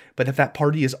party. But if that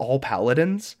party is all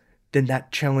paladins, then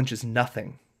that challenge is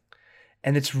nothing.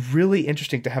 And it's really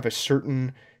interesting to have a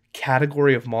certain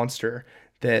category of monster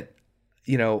that,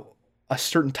 a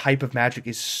certain type of magic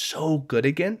is so good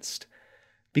against,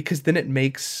 because then it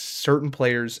makes certain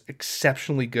players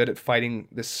exceptionally good at fighting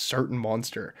this certain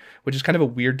monster, which is kind of a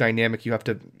weird dynamic you have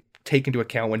to take into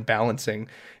account when balancing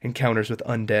encounters with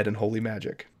undead and holy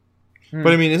magic.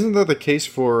 But I mean, isn't that the case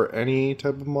for any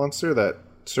type of monster, that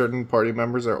certain party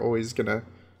members are always going to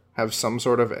have some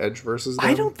sort of edge versus them?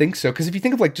 I don't think so, because if you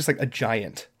think of like just like a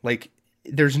giant, like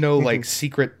there's no like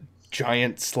secret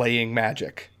giant slaying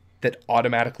magic that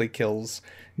automatically kills.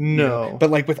 No. But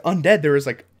like with undead, there is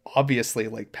like obviously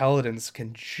like paladins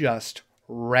can just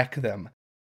wreck them.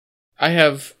 I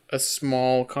have a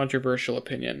small controversial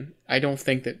opinion. I don't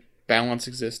think that balance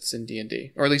exists in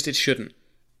D&D, or at least it shouldn't.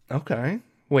 Okay.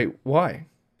 Wait, why?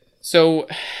 So,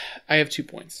 I have 2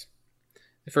 points.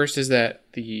 The first is that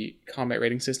the combat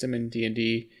rating system in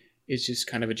D&D is just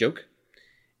kind of a joke.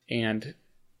 And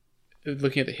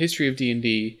looking at the history of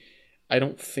D&D, I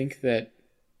don't think that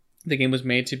the game was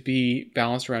made to be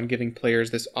balanced around giving players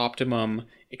this optimum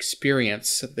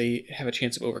experience that they have a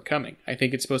chance of overcoming. I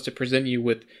think it's supposed to present you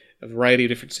with a variety of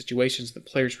different situations that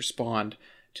players respond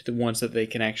to the ones that they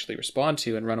can actually respond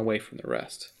to and run away from the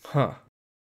rest. Huh.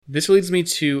 This leads me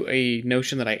to a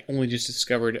notion that I only just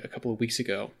discovered a couple of weeks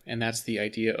ago, and that's the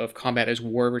idea of combat as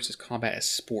war versus combat as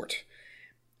sport.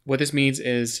 What this means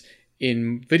is,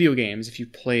 in video games, if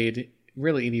you've played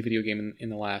really any video game in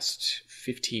the last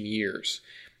 15 years,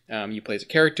 you play as a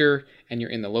character, and you're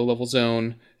in the low-level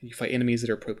zone, and you fight enemies that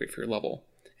are appropriate for your level,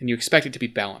 and you expect it to be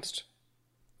balanced.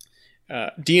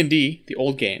 D&D, the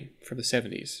old game from the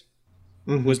 70s,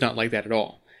 was not like that at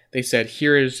all. They said,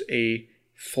 here is a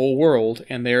full world,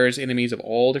 and there's enemies of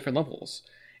all different levels.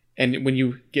 And when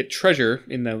you get treasure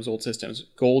in those old systems,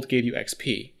 gold gave you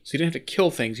XP. So you didn't have to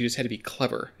kill things, you just had to be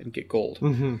clever and get gold.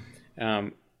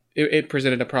 It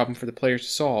presented a problem for the players to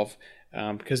solve,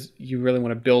 because you really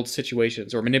want to build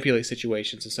situations or manipulate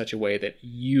situations in such a way that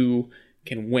you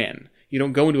can win. You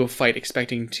don't go into a fight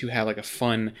expecting to have like a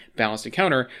fun, balanced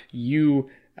encounter.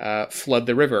 You flood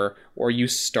the river, or you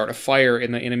start a fire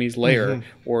in the enemy's lair,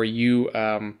 or you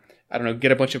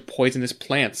get a bunch of poisonous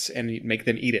plants and make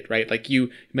them eat it, right? Like you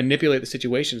manipulate the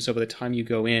situation so by the time you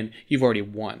go in, you've already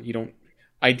won.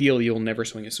 Ideally, you'll never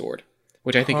swing a sword,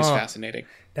 which I think is fascinating.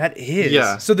 That is.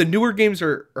 Yeah. So the newer games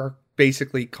are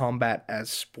basically combat as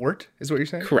sport, is what you're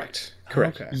saying? Correct.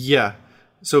 Okay. Yeah.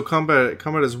 So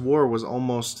combat as war was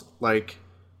almost like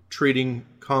treating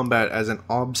combat as an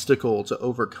obstacle to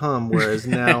overcome, whereas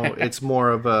now it's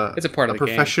more of It's a part of the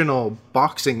game. professional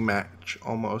boxing match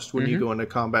almost when you go into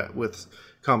combat with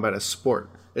combat as sport.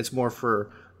 It's more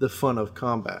for the fun of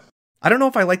combat. I don't know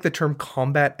if I like the term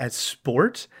combat as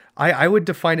sport. I would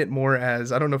define it more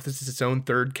as, I don't know if this is its own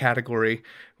third category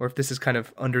or if this is kind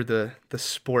of under the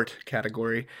sport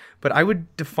category, but I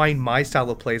would define my style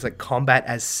of play as like combat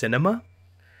as cinema.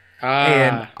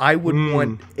 And Ah, I would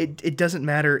want it. It doesn't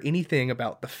matter anything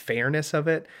about the fairness of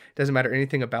it. It doesn't matter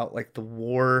anything about like the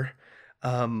war,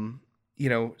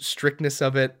 strictness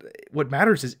of it. What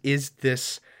matters is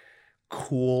this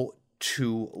cool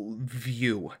to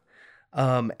view?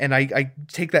 And I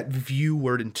take that view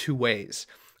word in two ways.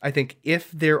 I think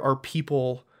if there are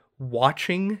people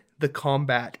watching the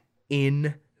combat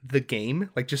in the game,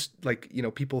 like just like,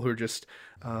 people who are just,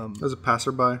 As a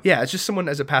passerby. yeah, it's just someone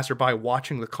as a passerby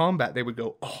watching the combat, they would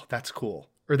go, "Oh, that's cool."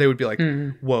 Or they would be like,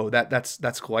 "Whoa,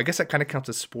 that's cool." I guess that kind of counts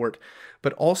as sport.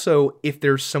 But also if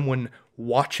there's someone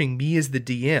watching me as the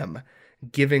DM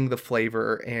giving the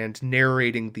flavor and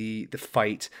narrating the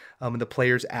fight, and the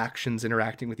players' actions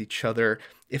interacting with each other,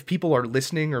 if people are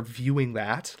listening or viewing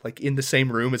that, like in the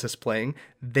same room as us playing,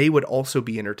 they would also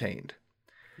be entertained.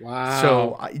 wow.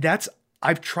 So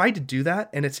I've tried to do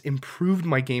that, and it's improved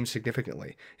my game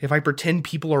significantly. If I pretend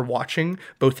people are watching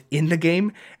both in the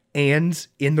game and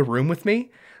in the room with me,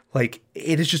 like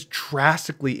it has just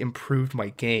drastically improved my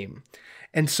game.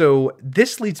 And so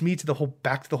this leads me to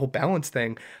back to the whole balance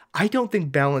thing. I don't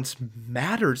think balance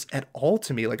matters at all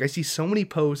to me. Like I see so many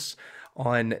posts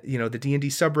on, the D&D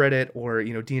subreddit or,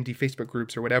 D&D Facebook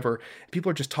groups or whatever. People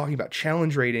are just talking about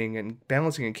challenge rating and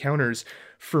balancing encounters.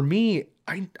 For me,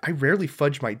 I rarely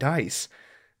fudge my dice,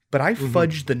 but I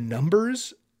fudge the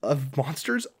numbers of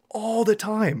monsters all the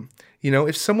time.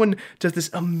 If someone does this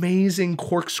amazing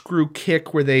corkscrew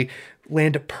kick where they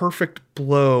land a perfect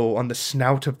blow on the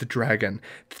snout of the dragon,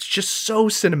 it's just so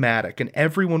cinematic, and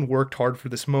everyone worked hard for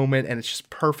this moment, and it's just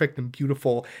perfect and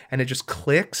beautiful, and it just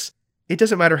clicks. It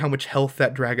doesn't matter how much health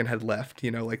that dragon had left,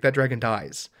 like that dragon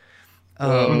dies.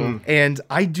 And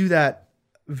I do that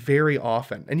very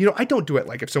often. And, I don't do it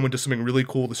like if someone does something really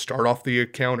cool to start off the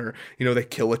encounter, they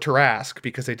kill a Tarrasque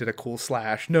because they did a cool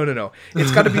slash. No.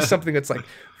 It's got to be something that's like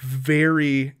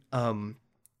very,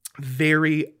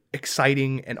 very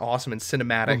exciting and awesome and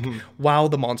cinematic while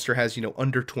the monster has,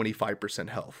 under 25%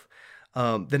 health.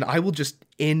 Then I will just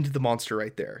end the monster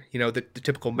right there. The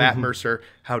typical Matt Mercer,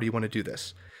 how do you want to do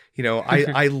this?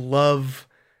 I love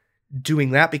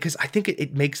doing that because I think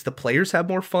it makes the players have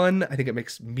more fun. I think it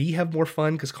makes me have more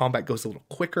fun because combat goes a little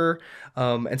quicker.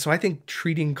 And so I think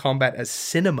treating combat as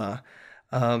cinema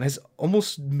has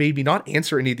almost made me not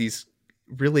answer any of these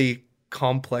really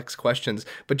complex questions,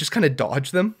 but just kind of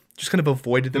dodge them, just kind of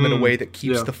avoided them in a way that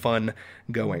keeps the fun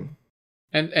going.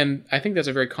 And I think that's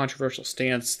a very controversial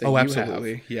stance that Oh, you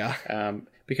absolutely. have. Yeah.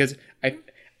 Because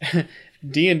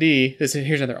D&D,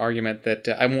 here's another argument that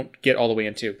I won't get all the way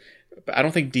into, but I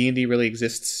don't think D&D really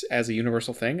exists as a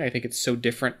universal thing. I think it's so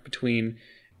different between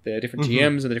the different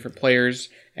GMs and the different players,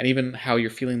 and even how you're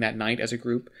feeling that night as a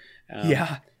group.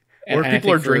 Yeah. Or if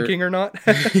people are drinking or not.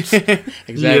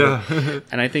 Exactly. Yeah.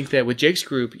 And I think that with Jake's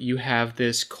group, you have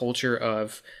this culture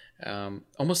of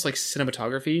almost like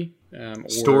cinematography. Or,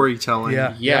 Storytelling.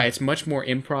 yeah, it's much more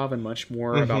improv and much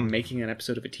more about making an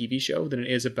episode of a TV show than it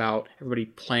is about everybody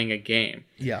playing a game.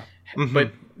 Yeah.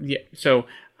 But yeah, so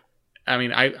I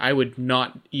mean, I would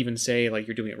not even say like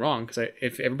you're doing it wrong, because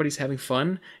if everybody's having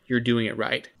fun, you're doing it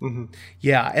right.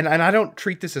 Yeah, and I don't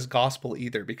treat this as gospel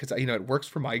either, because it works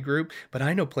for my group, but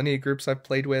I know plenty of groups I've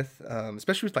played with,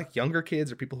 especially with like younger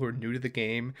kids or people who are new to the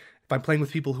game. If I'm playing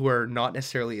with people who are not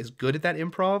necessarily as good at that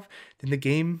improv, then the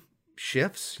game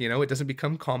shifts. It doesn't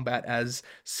become combat as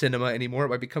cinema anymore. It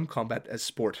might become combat as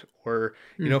sport. Or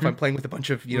if I'm playing with a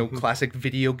bunch of classic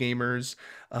video gamers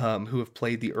who have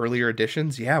played the earlier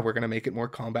editions, we're gonna make it more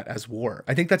combat as war.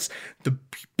 I think that's the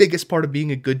biggest part of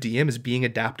being a good DM, is being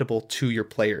adaptable to your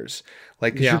players.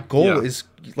 Like, 'cause your goal is,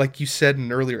 like you said in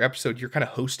an earlier episode, you're kind of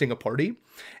hosting a party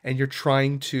and you're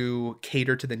trying to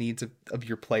cater to the needs of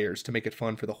your players to make it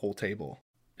fun for the whole table.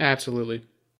 Absolutely.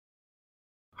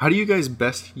 How do you guys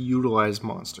best utilize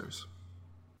monsters?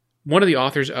 One of the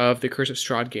authors of the Curse of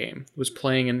Strahd game was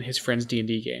playing in his friend's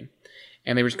D&D game,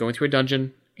 and they were just going through a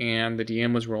dungeon, and the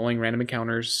DM was rolling random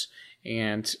encounters,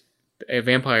 and a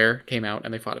vampire came out,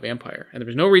 and they fought a vampire, and there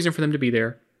was no reason for them to be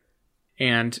there,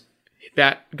 and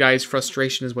that guy's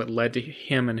frustration is what led to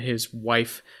him and his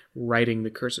wife writing the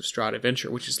Curse of Strahd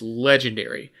adventure, which is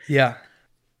legendary. Yeah.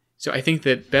 So I think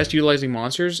that best utilizing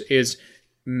monsters is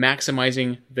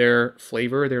maximizing their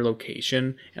flavor, their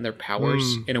location, and their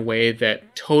powers in a way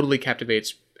that totally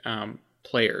captivates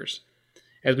players.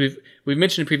 As we've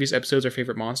mentioned in previous episodes, our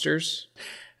favorite monsters,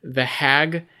 the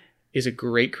hag is a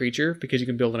great creature because you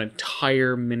can build an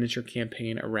entire miniature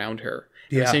campaign around her.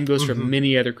 And the same goes for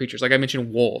many other creatures. Like I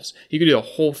mentioned, wolves. You could do a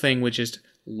whole thing with just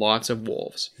lots of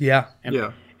wolves. Yeah.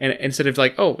 And instead of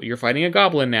like, oh, you're fighting a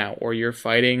goblin now, or you're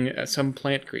fighting some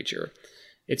plant creature,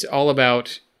 it's all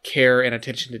about care and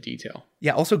attention to detail.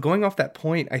 Yeah, also going off that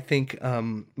point, I think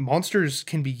monsters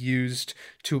can be used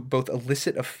to both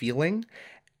elicit a feeling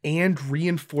and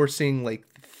reinforcing like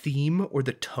the theme or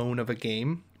the tone of a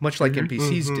game, much like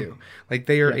NPCs do. Like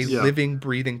they are a living,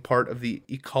 breathing part of the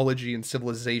ecology and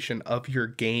civilization of your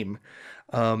game.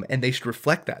 And they should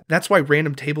reflect that. That's why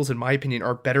random tables, in my opinion,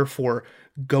 are better for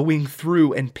going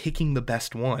through and picking the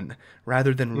best one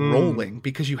rather than rolling,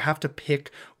 because you have to pick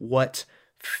what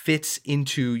fits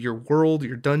into your world,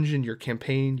 your dungeon, your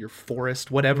campaign, your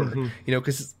forest, whatever. You know,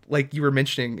 because like you were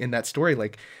mentioning in that story,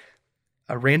 like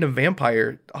a random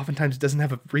vampire oftentimes doesn't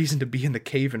have a reason to be in the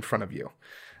cave in front of you.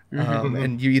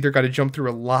 And you either got to jump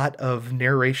through a lot of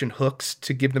narration hooks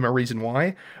to give them a reason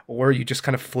why, or you just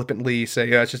kind of flippantly say,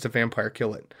 yeah, it's just a vampire,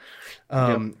 kill it.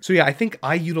 So yeah, I think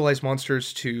I utilize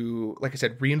monsters to, like I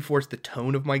said, reinforce the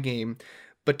tone of my game,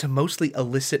 but to mostly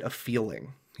elicit a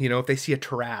feeling. You know, if they see a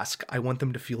Tarrasque, I want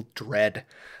them to feel dread.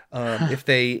 If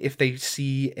they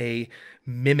see a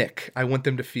mimic, I want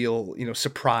them to feel, you know,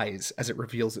 surprise as it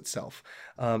reveals itself.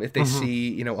 If they see,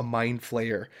 you know, a mind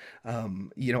flayer,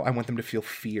 you know, I want them to feel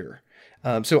fear.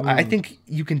 So I think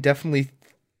you can definitely,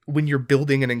 when you're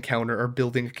building an encounter or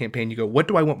building a campaign, you go, what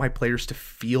do I want my players to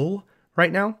feel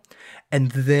right now?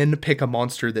 And then pick a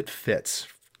monster that fits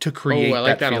to create I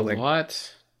like that feeling. a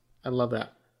lot. I love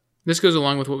that. This goes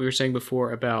along with what we were saying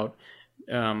before about,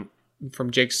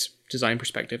 from Jake's design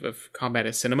perspective of combat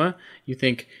as cinema, you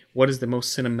think, what is the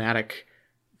most cinematic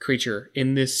creature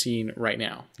in this scene right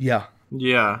now? Yeah.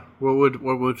 Yeah. What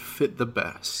would fit the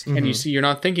best? And you see, you're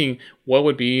not thinking, what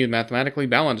would be mathematically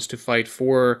balanced to fight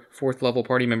 4 fourth level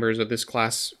party members of this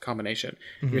class combination?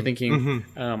 You're thinking,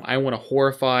 I want to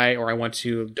horrify, or I want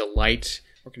to delight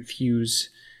or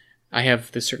confuse. I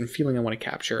have this certain feeling I want to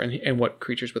capture, and what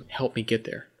creatures would help me get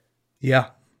there. Yeah,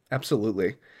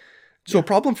 absolutely. So a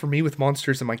problem for me with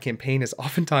monsters in my campaign is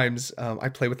oftentimes I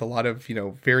play with a lot of, you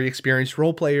know, very experienced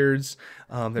role players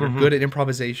that are good at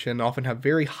improvisation, often have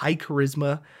very high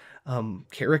charisma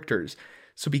characters.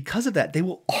 So because of that, they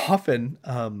will often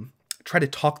try to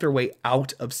talk their way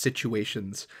out of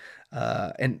situations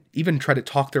and even try to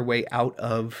talk their way out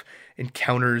of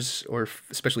encounters or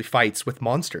especially fights with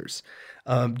monsters.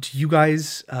 Do you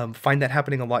guys find that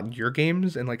happening a lot in your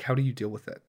games? And like, how do you deal with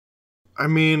it? I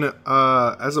mean,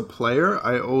 as a player,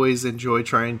 I always enjoy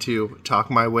trying to talk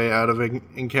my way out of an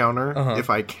encounter if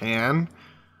I can.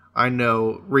 I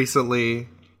know recently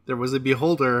there was a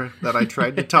beholder that I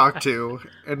tried to talk to,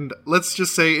 and let's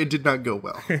just say it did not go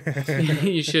well.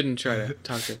 You shouldn't try to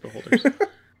talk to beholders.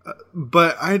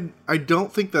 But I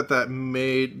don't think that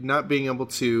made, not being able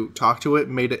to talk to it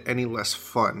made it any less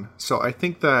fun. So I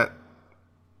think that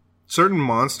certain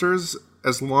monsters,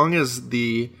 as long as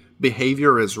the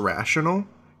behavior is rational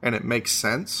and it makes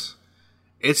sense,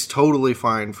 it's totally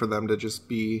fine for them to just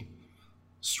be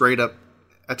straight up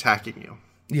attacking you.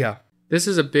 Yeah. This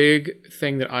is a big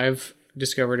thing that I've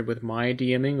discovered with my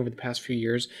DMing over the past few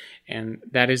years, and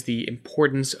that is the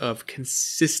importance of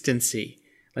consistency.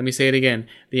 Let me say it again.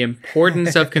 The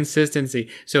importance of consistency.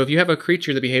 So if you have a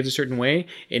creature that behaves a certain way,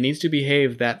 it needs to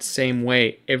behave that same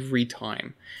way every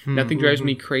time. Nothing drives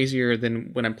me crazier than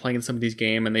when I'm playing somebody's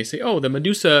game and they say, oh, the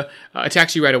Medusa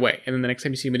attacks you right away. And then the next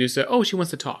time you see Medusa, oh, she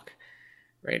wants to talk.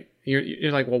 Right?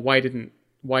 You're like, well, why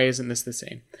isn't this the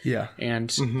same? Yeah.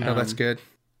 And no, that's good.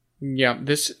 Yeah.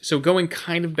 So going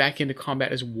kind of back into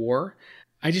combat as war,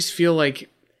 I just feel like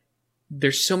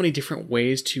there's so many different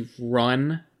ways to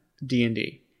run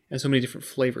D&D and so many different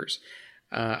flavors.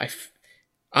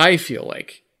 I feel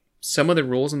like some of the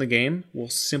rules in the game will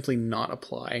simply not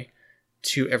apply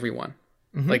to everyone.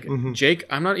 Like Jake,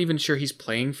 I'm not even sure he's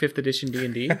playing 5th edition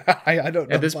D&D. I don't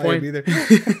know at this point either.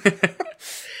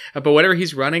 But whatever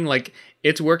he's running, like,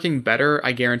 it's working better,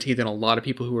 I guarantee, than a lot of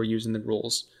people who are using the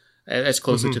rules as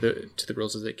closely to the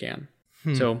rules as they can.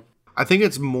 So I think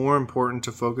it's more important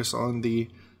to focus on the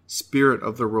spirit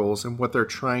of the rules and what they're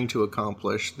trying to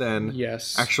accomplish than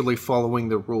actually following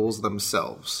the rules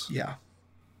themselves. Yeah.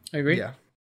 I agree. Yeah.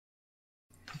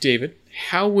 David,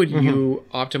 how would you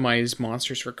optimize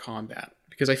monsters for combat?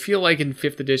 Because I feel like in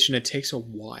 5th edition it takes a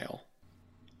while.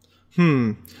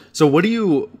 So what do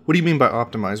you mean by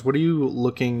optimize? What are you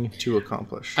looking to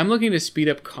accomplish? I'm looking to speed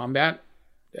up combat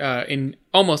in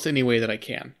almost any way that I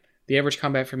can. The average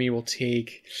combat for me will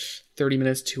take 30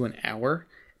 minutes to an hour,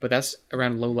 but that's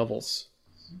around low levels.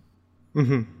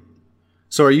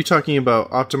 So are you talking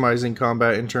about optimizing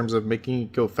combat in terms of making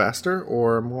it go faster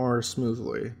or more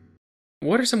smoothly?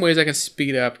 What are some ways I can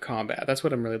speed up combat? That's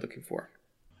what I'm really looking for.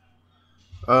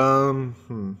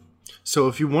 So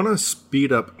if you want to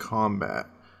speed up combat,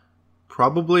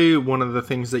 probably one of the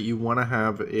things that you want to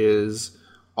have is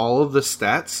all of the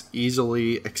stats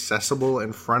easily accessible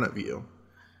in front of you.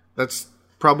 That's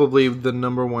probably the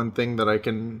number one thing that I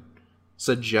can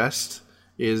suggest,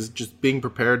 is just being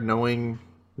prepared, knowing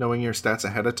your stats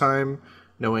ahead of time,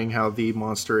 knowing how the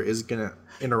monster is going to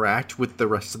interact with the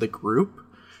rest of the group.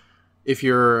 If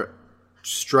you're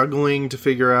struggling to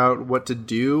figure out what to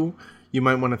do, you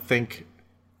might want to think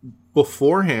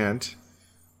beforehand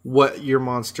what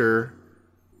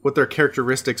their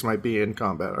characteristics might be in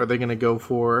combat. Are they going to go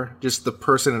for just the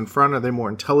person in front? Are they more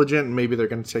intelligent? And maybe they're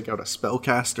going to take out a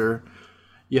spellcaster.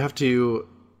 You have to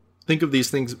think of these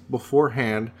things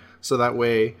beforehand, so that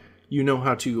way you know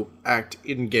how to act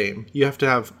in game. You have to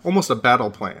have almost a battle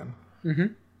plan,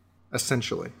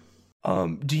 essentially.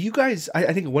 Do you guys?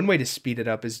 I think one way to speed it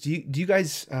up is do you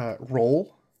guys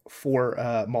roll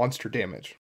for monster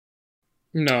damage?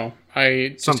 No,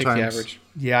 I just take the average.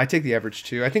 Yeah, I take the average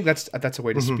too. I think that's a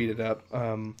way to speed it up.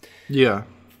 Yeah,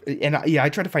 and I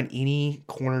try to find any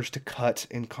corners to cut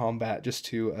in combat just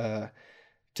to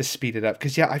speed it up,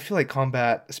 because I feel like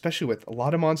combat, especially with a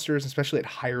lot of monsters, especially at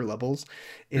higher levels,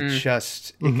 it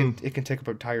can take up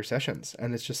entire sessions,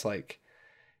 and it's just like,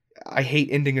 I hate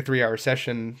ending a 3-hour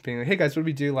session being like, hey guys, what did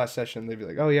we do last session? They'd be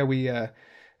like, oh yeah, we I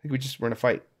think we just were in a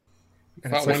fight.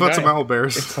 And it's like, fought some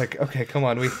owlbears. It's like, okay, come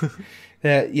on,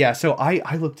 so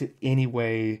I looked at any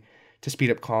way to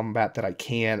speed up combat that I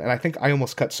can, and I think I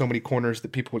almost cut so many corners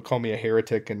that people would call me a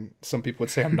heretic, and some people would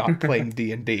say I'm not playing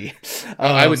D&D.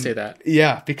 I would say that.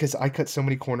 Yeah, because I cut so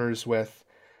many corners with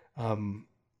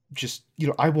just,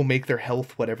 I will make their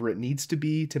health whatever it needs to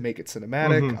be to make it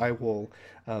cinematic. I will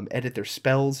edit their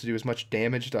spells to do as much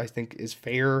damage as I think is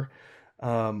fair.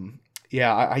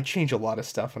 I change a lot of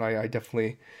stuff, and I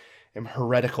definitely am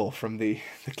heretical from the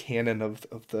canon of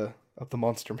the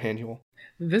monster manual.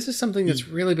 This is something that's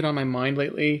really been on my mind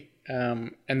lately,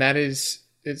 and that is,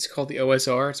 it's called the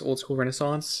OSR. It's Old School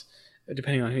Renaissance.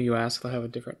 Depending on who you ask, they'll have a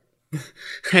different...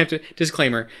 I have to...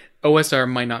 Disclaimer, OSR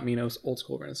might not mean Old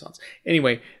School Renaissance.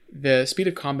 Anyway, the speed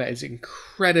of combat is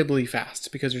incredibly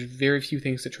fast because there's very few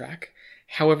things to track.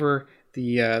 However,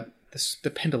 the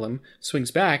pendulum swings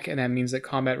back, and that means that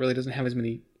combat really doesn't have as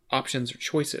many options or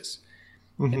choices.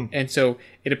 And so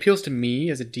it appeals to me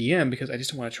as a DM because I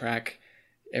just want to track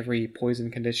every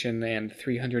poison condition and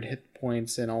 300 hit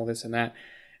points and all this and that.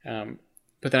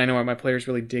 But then I know my players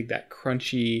really dig that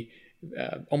crunchy,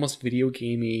 almost video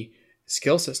gamey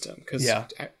skill system. Because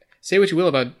say what you will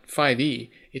about 5e,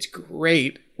 it's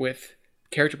great with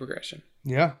character progression.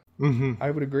 Yeah, I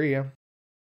would agree.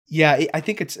 Yeah, I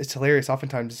think it's hilarious.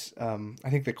 Oftentimes, I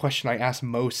think the question I ask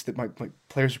most that my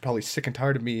players are probably sick and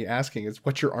tired of me asking is,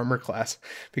 "What's your armor class?"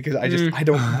 Because I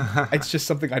don't. It's just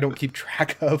something I don't keep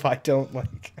track of. I don't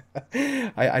like.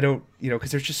 I don't,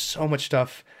 because there's just so much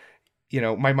stuff.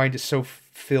 My mind is so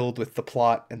filled with the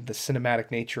plot and the cinematic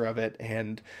nature of it,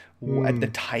 and at the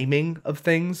timing of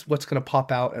things, what's going to pop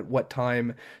out at what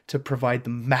time to provide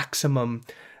the maximum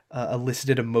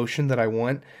elicited emotion that I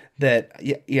want. That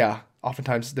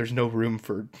oftentimes there's no room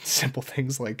for simple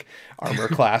things like armor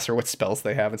class or what spells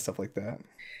they have and stuff like that.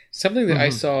 Something that I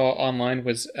saw online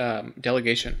was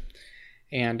delegation.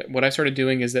 And what I started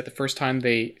doing is that the first time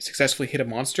they successfully hit a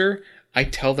monster, I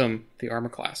tell them the armor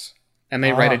class. And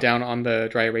they write it down on the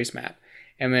dry erase mat.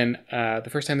 And then the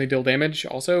first time they deal damage,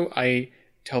 also, I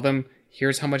tell them,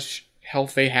 here's how much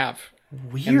health they have.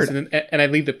 Weird. And I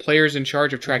leave the players in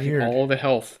charge of tracking all the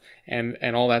health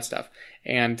and all that stuff.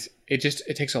 And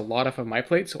it takes a lot off of my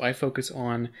plate, so I focus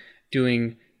on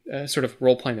doing sort of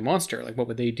role playing the monster, like what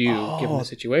would they do given the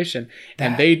situation,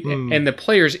 and and the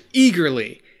players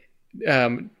eagerly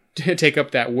take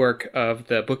up that work of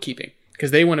the bookkeeping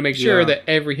because they want to make sure that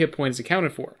every hit point is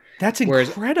accounted for. That's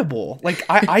incredible. Like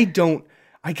I don't.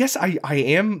 I guess I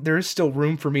am. There is still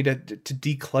room for me to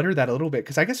declutter that a little bit,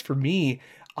 because I guess for me,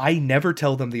 I never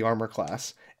tell them the armor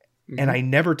class, and I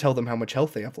never tell them how much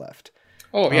health they have left.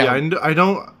 Oh yeah. I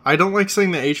don't like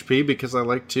saying the HP because I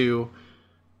like to,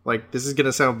 this is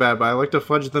gonna sound bad, but I like to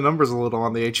fudge the numbers a little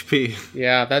on the HP.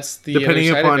 Yeah, that's the depending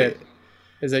other side upon of it.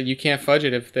 Is that you can't fudge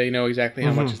it if they know exactly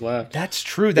how much is left. That's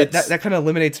true. That kind of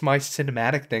eliminates my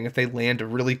cinematic thing. If they land a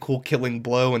really cool killing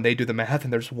blow and they do the math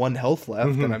and there's 1 health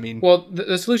left, then I mean... Well,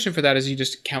 the solution for that is you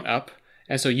just count up.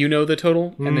 And so the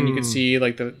total, and then you can see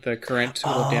the current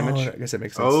total damage. I guess that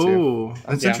makes sense too.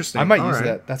 That's interesting. I might use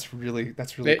that. That's really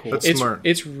cool. That's smart.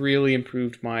 It's really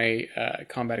improved my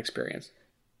combat experience.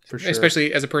 For sure.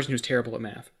 Especially as a person who's terrible at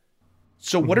math.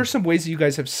 So what are some ways that you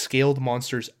guys have scaled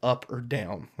monsters up or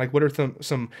down? Like, what are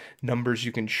some numbers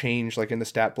you can change, like in the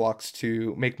stat blocks,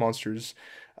 to make monsters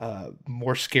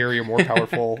more scary or more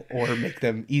powerful or make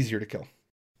them easier to kill?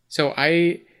 So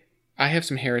I have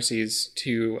some heresies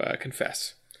to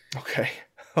confess. Okay.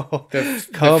 Oh, The-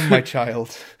 come, my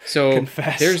child. So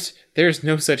Confess. there's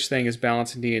no such thing as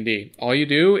balance in D&D. All you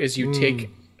do is you take,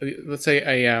 let's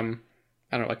say a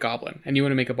I don't know, a goblin, and you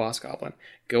want to make a boss goblin.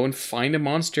 Go and find a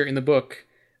monster in the book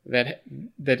that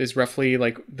is roughly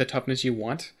like the toughness you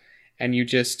want, and you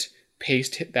just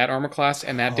paste that armor class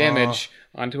and that damage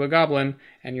onto a goblin,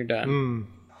 and you're done.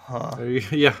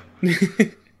 Yeah.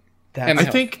 And I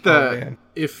health. think Oh, that man.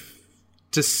 if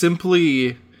to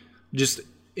simply just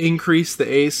increase the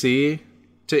AC,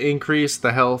 to increase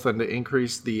the health, and to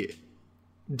increase the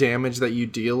damage that you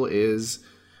deal is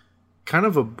kind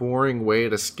of a boring way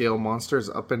to scale monsters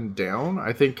up and down.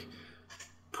 I think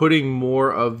putting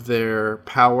more of their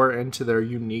power into their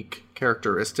unique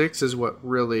characteristics is what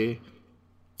really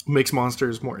makes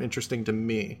monsters more interesting to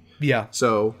me. Yeah.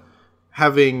 So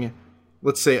having,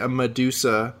 let's say, a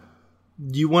Medusa,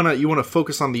 you wanna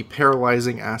focus on the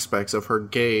paralyzing aspects of her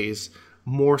gaze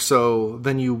more so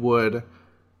than you would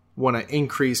want to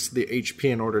increase the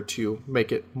HP in order to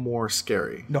make it more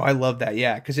scary. No, I love that.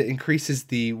 Yeah, because it increases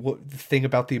the thing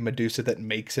about the Medusa that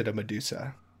makes it a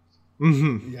Medusa.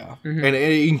 Mm-hmm. Yeah. And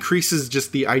it increases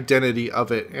just the identity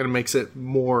of it and makes it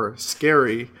more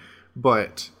scary,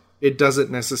 but it doesn't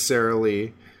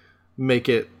necessarily make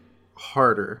it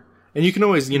harder. And you can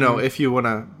always, if you want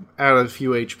to add a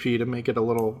few HP to make it a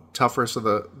little tougher so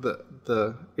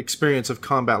the experience of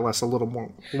combat lasts a little more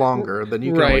longer, then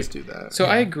you can always do that. So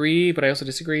I agree, but I also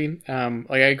disagree.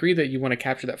 I agree that you want to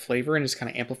capture that flavor and just kind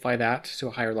of amplify that to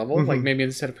a higher level. Like maybe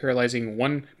instead of paralyzing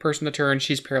one person a turn,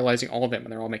 she's paralyzing all of them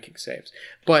and they're all making saves.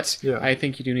 But I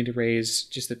think you do need to raise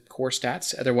just the core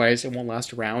stats. Otherwise, it won't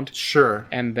last a round. Sure.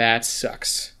 And that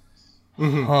sucks.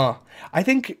 Huh. I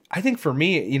think for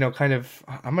me, kind of,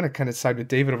 I'm going to kind of side with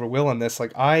David over Will on this.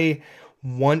 Like, I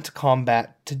want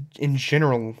combat to, in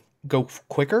general, go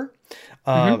quicker.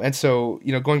 And so,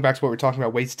 going back to what we're talking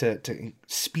about, ways to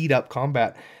speed up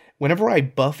combat. Whenever I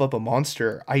buff up a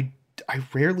monster, I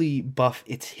rarely buff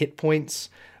its hit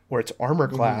points or its armor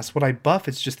class. What I buff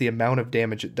is just the amount of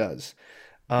damage it does.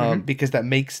 Because that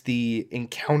makes the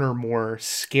encounter more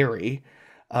scary,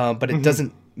 but it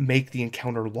doesn't make the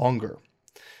encounter longer.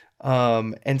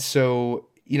 And so,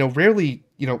 rarely,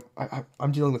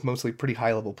 I'm dealing with mostly pretty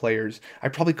high level players. I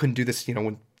probably couldn't do this,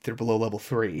 when they're below level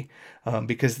 3,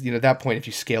 because, at that point, if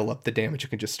you scale up the damage, you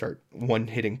can just start one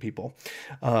hitting people.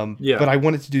 But I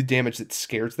wanted to do damage that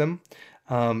scares them.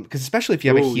 Because especially if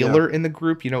you have a healer in the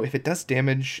group, if it does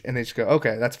damage and they just go,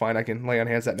 okay, that's fine, I can lay on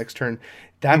hands that next turn.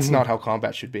 That's not how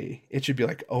combat should be. It should be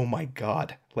like, oh my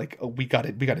God, like, we got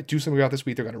to do something about this.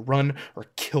 We either got to run or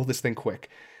kill this thing quick.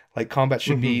 Like, combat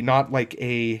should be not like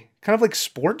a kind of like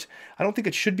sport. I don't think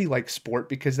it should be like sport,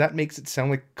 because that makes it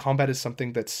sound like combat is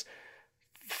something that's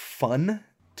fun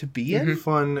to be in.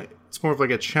 Fun. It's more of like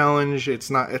a challenge. It's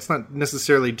not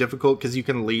necessarily difficult because you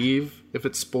can leave if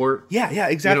it's sport. Yeah,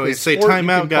 exactly. Say Sport, time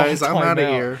you out, can call guys. I'm time out of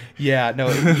out. here. Yeah, no,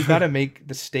 you got to make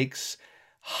the stakes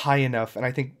high enough, and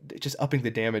I think just upping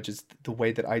the damage is the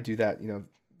way that I do that. The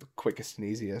quickest and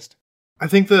easiest. I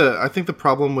think the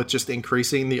problem with just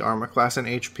increasing the armor class and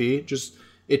HP, just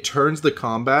it turns the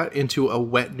combat into a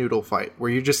wet noodle fight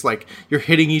where you're just like, you're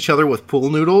hitting each other with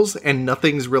pool noodles and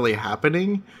nothing's really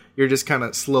happening. You're just kind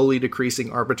of slowly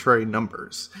decreasing arbitrary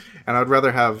numbers. And I'd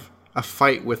rather have a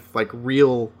fight with like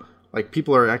real, like,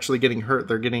 people are actually getting hurt.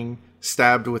 They're getting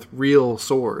stabbed with real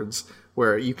swords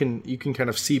where you can kind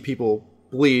of see people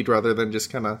bleed rather than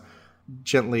just kind of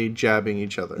gently jabbing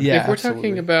each other. Yeah, If we're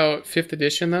talking about 5th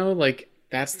edition, though, like,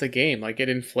 that's the game. Like, it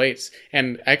inflates.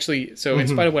 And actually, so in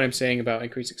spite of what I'm saying about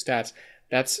increasing stats,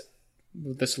 that's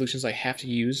the solutions I have to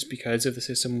use because of the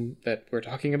system that we're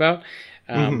talking about.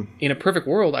 In a perfect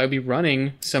world, I would be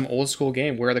running some old school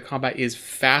game where the combat is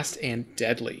fast and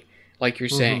deadly, like you're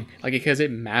saying, like, because it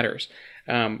matters.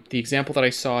 The example that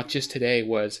I saw just today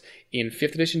was in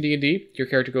 5th edition D&D, your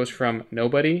character goes from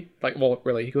nobody,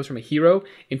 he goes from a hero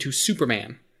into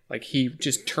Superman. Like, he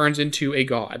just turns into a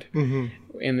god.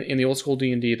 In the old school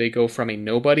D&D, they go from a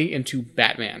nobody into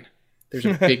Batman. There's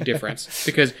a big difference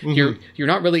because you're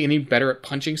not really any better at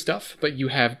punching stuff, but you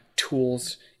have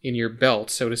tools in your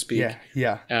belt, so to speak.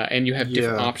 Yeah. And you have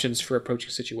different options for approaching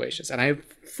situations, and I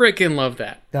freaking love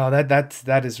that. No,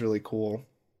 that is really cool.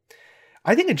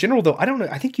 I think in general, though, I don't know.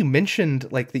 I think you mentioned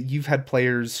like that you've had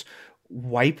players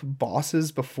wipe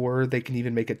bosses before they can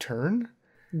even make a turn.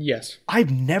 Yes.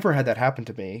 I've never had that happen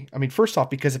to me. I mean, first off,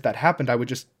 because if that happened, I would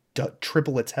just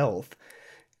triple its health.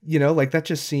 Like, that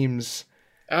just seems...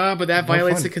 But that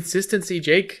violates fun. the consistency,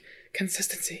 Jake.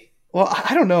 Consistency. Well,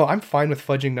 I don't know. I'm fine with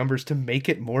fudging numbers to make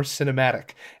it more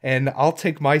cinematic, and I'll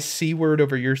take my C word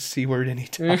over your C word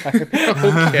anytime. Okay.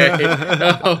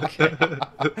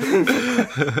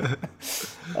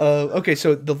 Okay,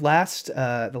 so the last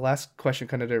question,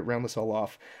 kind of to round this all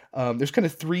off, there's kind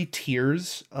of three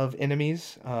tiers of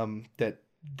enemies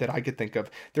that I could think of.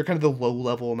 They're kind of the low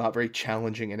level, not very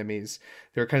challenging enemies.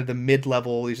 They're kind of the mid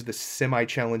level. These are the semi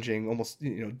challenging, almost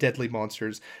deadly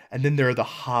monsters, and then there are the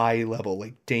high level,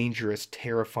 like dangerous,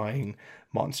 terrifying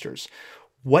monsters.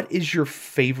 What is your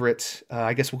favorite?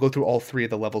 I guess we'll go through all three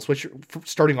of the levels.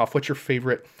 Starting off? What's your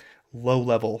favorite low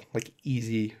level, like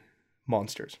easy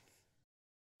monsters?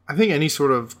 I think any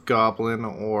sort of goblin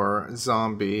or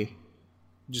zombie,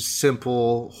 just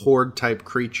simple horde type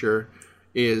creature,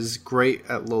 is great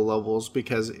at low levels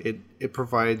because it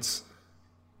provides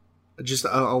just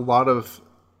a lot of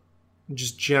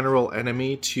just general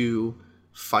enemy to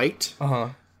fight.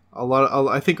 I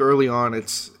think early on,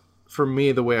 it's, for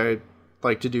me, the way I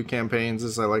like to do campaigns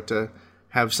is I like to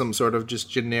have some sort of just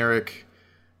generic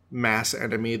mass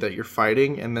enemy that you're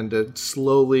fighting, and then to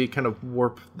slowly kind of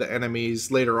warp the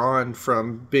enemies later on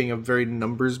from being a very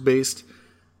numbers based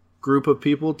group of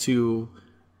people to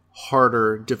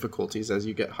harder difficulties as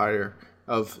you get higher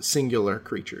of singular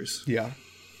creatures. Yeah.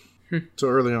 So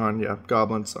early on,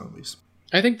 goblins, zombies.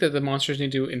 I think that the monsters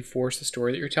need to enforce the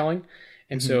story that you're telling.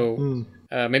 And so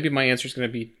maybe my answer is going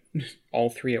to be all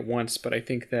three at once, but I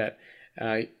think that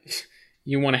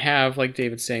you want to have, like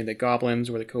David's saying, the goblins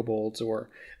or the kobolds or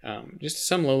just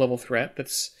some low-level threat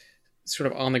that's sort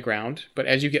of on the ground. But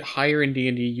as you get higher in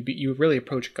D&D, you really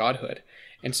approach godhood.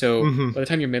 And so by the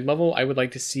time you're mid-level, I would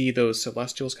like to see those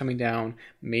celestials coming down,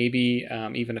 maybe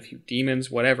even a few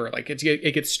demons, whatever. Like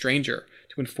it gets stranger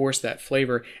to enforce that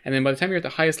flavor. And then by the time you're at the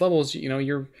highest levels,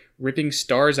 you're ripping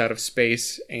stars out of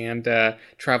space and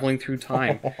traveling through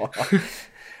time.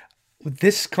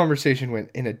 This conversation went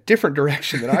in a different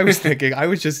direction than I was thinking. I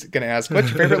was just going to ask, what's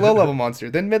your favorite low-level monster?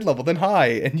 Then mid-level, then high.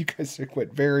 And you guys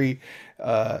went very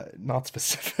not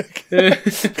specific.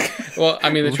 Well, I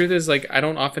mean, the truth is, like, I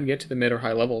don't often get to the mid or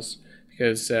high levels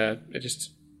because it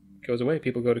just goes away.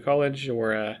 People go to college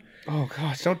or... Oh,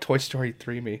 gosh, don't Toy Story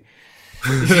 3 me.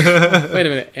 Wait a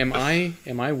minute. Am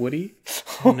I Woody?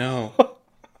 Oh, no.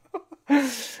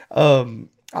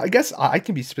 I guess I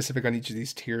can be specific on each of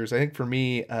these tiers. I think for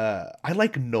me, I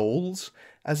like gnolls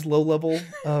as low-level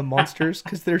monsters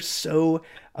because they're so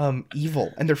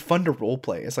evil and they're fun to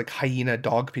roleplay as like hyena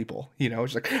dog people.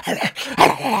 It's like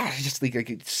just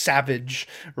like savage,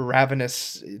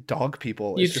 ravenous dog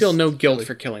people. You'd feel no guilt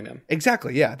for killing them.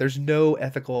 Exactly. Yeah. There's no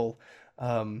ethical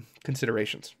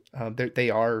considerations. They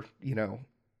are,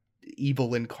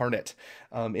 evil incarnate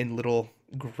in little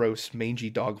gross mangy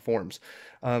dog forms.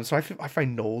 So I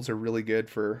find gnolls are really good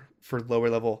for lower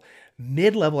level.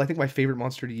 Mid level, I think my favorite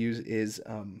monster to use is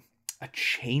a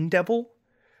chain devil.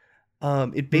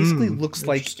 It basically looks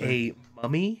like a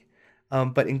mummy,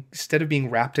 but instead of being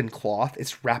wrapped in cloth,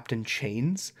 it's wrapped in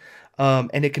chains,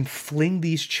 and it can fling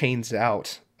these chains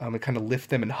out and kind of lift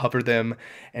them and hover them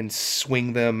and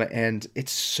swing them, and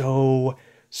it's so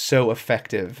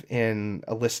effective in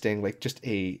eliciting like just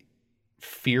a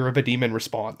fear of a demon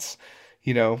response,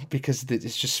 because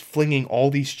it's just flinging all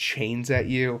these chains at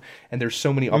you, and there's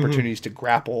so many opportunities to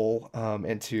grapple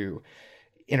and to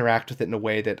interact with it in a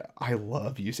way that I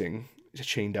love using a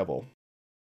chain devil.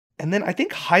 And then I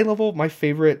think high level, my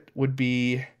favorite would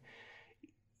be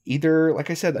either, like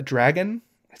I said, a dragon.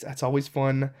 That's always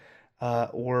fun,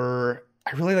 or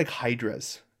I really like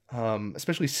hydras.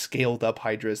 Especially scaled up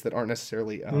hydras that aren't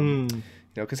necessarily,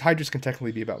 because hydras can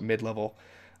technically be about mid-level,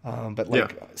 but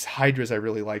hydras I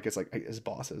really like as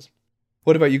bosses.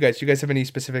 What about you guys? Do you guys have any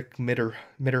specific mid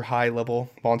or high level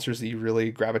monsters that you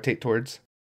really gravitate towards?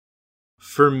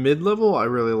 For mid-level, I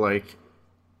really like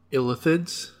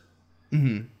illithids,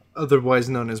 otherwise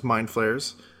known as mind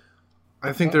flayers.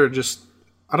 I think they're just,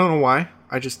 I don't know why.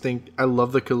 I just think I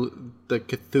love the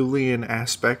Cthulhian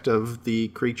aspect of the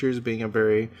creatures being a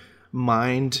very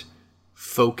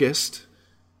mind-focused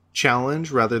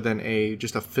challenge rather than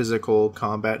just a physical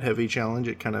combat-heavy challenge.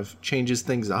 It kind of changes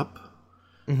things up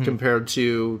compared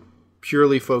to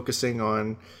purely focusing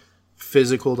on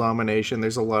physical domination.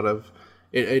 There's a lot of...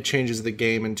 It changes the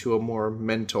game into a more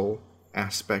mental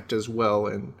aspect as well,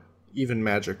 and even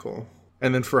magical.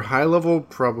 And then for high level,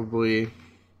 probably...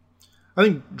 I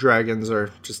think dragons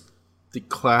are just the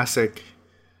classic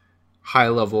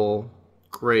high-level,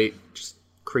 great just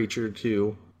creature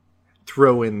to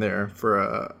throw in there for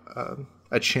a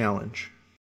challenge.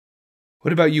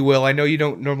 What about you, Will? I know you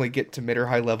don't normally get to mid or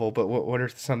high level, but what are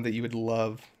some that you would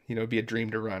love, be a dream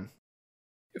to run?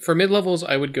 For mid-levels,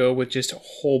 I would go with just a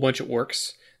whole bunch of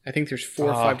orcs. I think there's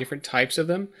 4 or 5 different types of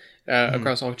them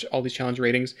across all these challenge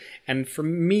ratings. And for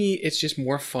me, it's just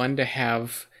more fun to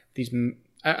have these,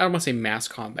 I don't want to say mass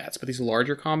combats, but these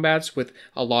larger combats with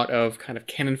a lot of kind of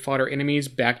cannon fodder enemies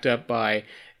backed up by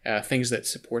things that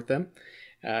support them.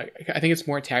 I think it's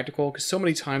more tactical because so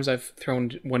many times I've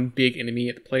thrown one big enemy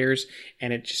at the players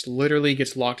and it just literally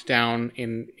gets locked down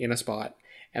in a spot,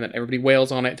 and then everybody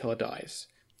wails on it until it dies.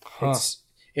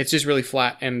 It's just really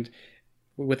flat, and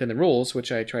within the rules,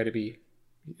 which I try to be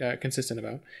consistent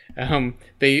about,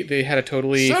 they had a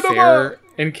totally fair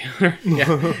encounter.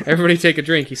 Yeah, everybody take a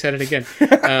drink. He said it again.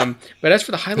 But as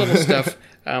for the high level stuff,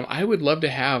 I would love to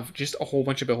have just a whole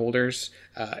bunch of beholders,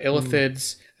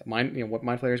 illithids,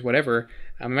 mind flayers, whatever.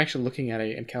 I'm actually looking at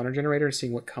an encounter generator,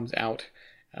 seeing what comes out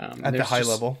at the high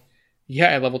level. Yeah,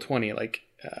 at level 20, like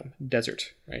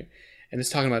desert, right? And it's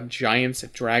talking about giants,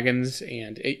 dragons,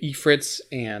 and ifrits,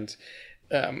 and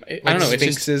I don't know.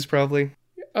 Sphinxes, probably.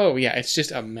 Oh yeah, it's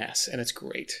just a mess, and it's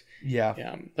great. Yeah.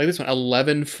 Like this one,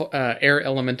 11 air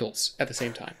elementals at the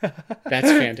same time. That's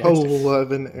fantastic.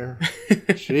 11 air.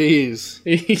 Jeez.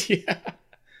 Yeah.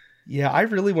 Yeah, I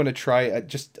really want to try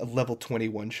just a level 20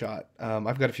 one-shot.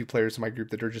 I've got a few players in my group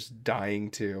that are just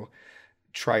dying to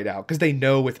try it out because they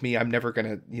know with me I'm never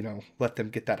going to, let them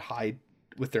get that high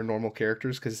with their normal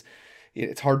characters because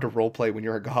it's hard to roleplay when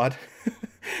you're a god.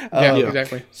 Yeah,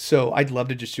 exactly. So I'd love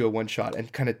to just do a one-shot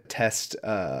and kind of test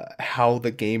how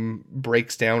the game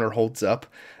breaks down or holds up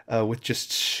with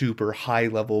just super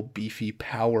high-level, beefy,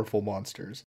 powerful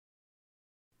monsters.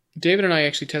 David and I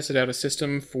actually tested out a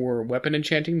system for weapon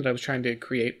enchanting that I was trying to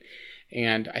create,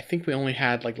 and I think we only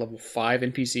had like level 5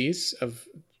 NPCs of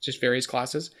just various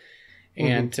classes,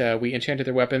 and we enchanted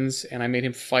their weapons, and I made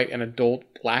him fight an adult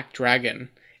black dragon,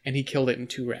 and he killed it in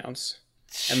 2 rounds.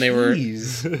 And they were.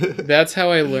 That's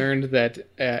how I learned that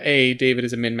A, David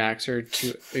is a min-maxer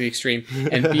to the extreme,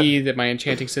 and B, that my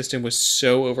enchanting system was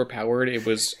so overpowered it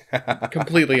was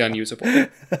completely unusable.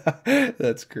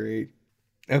 That's great.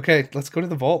 Okay, let's go to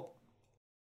the vault.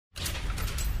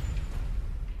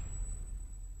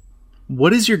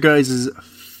 What is your guys'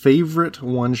 favorite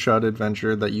one-shot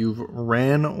adventure that you've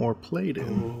ran or played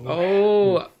in?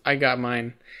 Oh, I got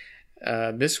mine.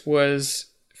 This was,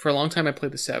 for a long time, I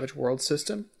played the Savage Worlds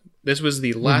system. This was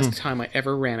the last time I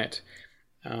ever ran it.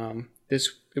 It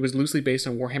was loosely based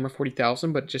on Warhammer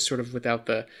 40,000, but just sort of without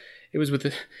the. It was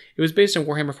based on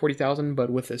Warhammer 40,000, but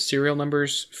with the serial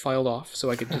numbers filed off,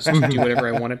 so I could just do whatever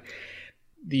I wanted.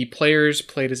 The players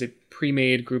played as a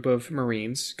pre-made group of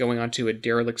Marines going onto a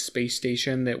derelict space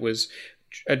station that was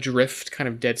adrift, kind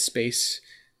of Dead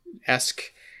Space-esque,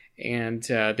 and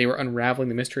they were unraveling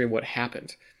the mystery of what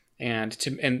happened. And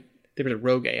there was a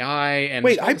rogue AI. And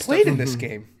wait, I played in this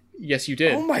game. Yes, you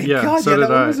did. Oh my god, that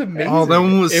one was amazing. Oh, that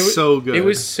one was so good. It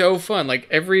was so fun. Like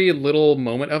every little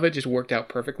moment of it just worked out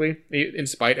perfectly. In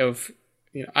spite of,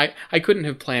 I couldn't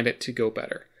have planned it to go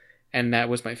better, and that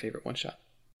was my favorite one shot.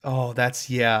 Oh,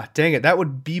 dang it, that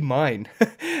would be mine.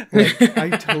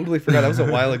 I totally forgot. That was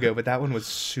a while ago, but that one was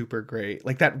super great.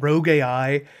 Like that rogue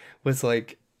AI was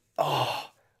like, that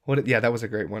was a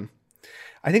great one.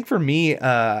 I think for me,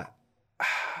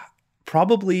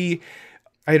 probably.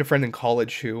 I had a friend in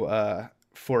college who,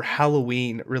 for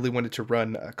Halloween, really wanted to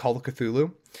run Call of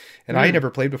Cthulhu, and I had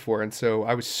never played before, and so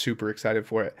I was super excited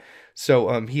for it.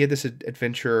 So he had this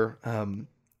adventure, and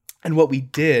what we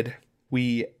did,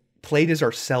 we played as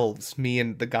ourselves, me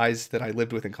and the guys that I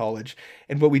lived with in college,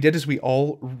 and what we did is we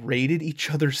all rated each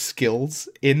other's skills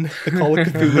in the Call of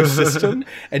Cthulhu system,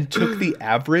 and took the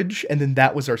average, and then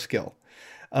that was our skill.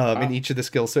 In each of the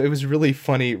skills. So it was really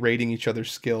funny rating each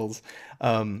other's skills.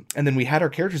 And then we had our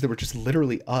characters that were just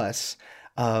literally us.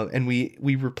 And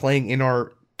we were playing in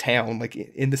our town, like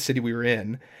in the city we were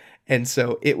in. And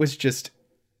so it was just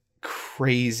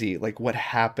crazy, like what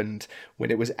happened when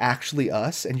it was actually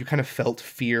us and you kind of felt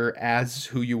fear as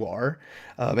who you are.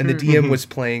 And the DM was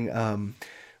playing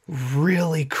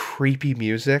really creepy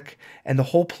music. And the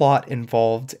whole plot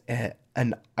involved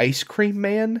an ice cream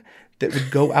man that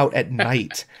would go out at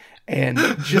night, and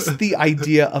just the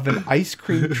idea of an ice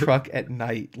cream truck at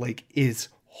night is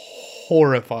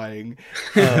horrifying.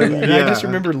 And I just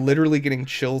remember literally getting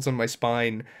chills on my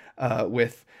spine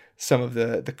with some of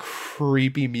the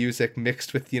creepy music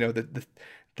mixed with the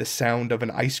sound of an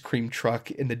ice cream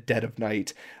truck in the dead of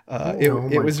night.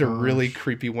 It was a really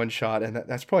creepy one shot, and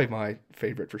that's probably my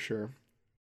favorite for sure.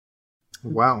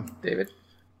 Wow, David,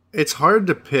 it's hard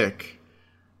to pick.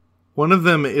 One of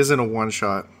them isn't a one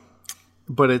shot,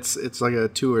 but it's like a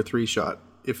 2 or 3 shot,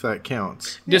 if that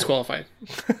counts. Disqualified.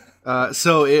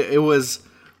 So it was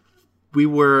we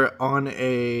were on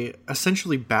a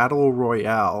essentially battle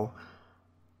royale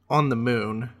on the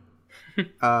moon.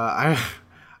 I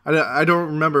don't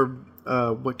remember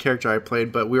what character I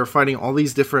played, but we were fighting all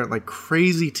these different like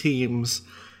crazy teams,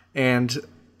 and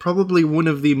probably one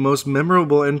of the most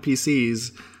memorable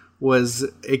NPCs was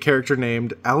a character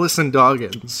named Allison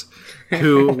Doggins,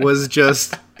 who was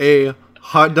just a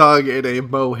hot dog in a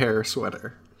mohair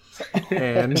sweater.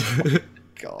 And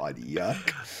God,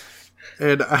 yuck.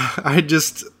 And I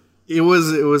just, it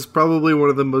was probably one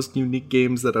of the most unique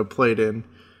games that I played in,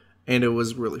 and it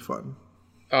was really fun.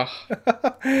 Oh,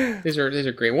 these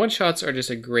are great. One shots are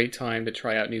just a great time to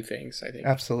try out new things, I think.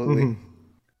 Absolutely. Mm-hmm.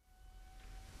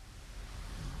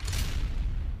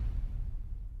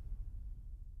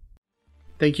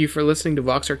 Thank you for listening to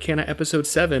Vox Arcana Episode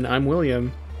 7. I'm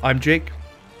William. I'm Jake.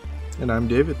 And I'm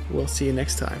David. We'll see you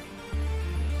next time.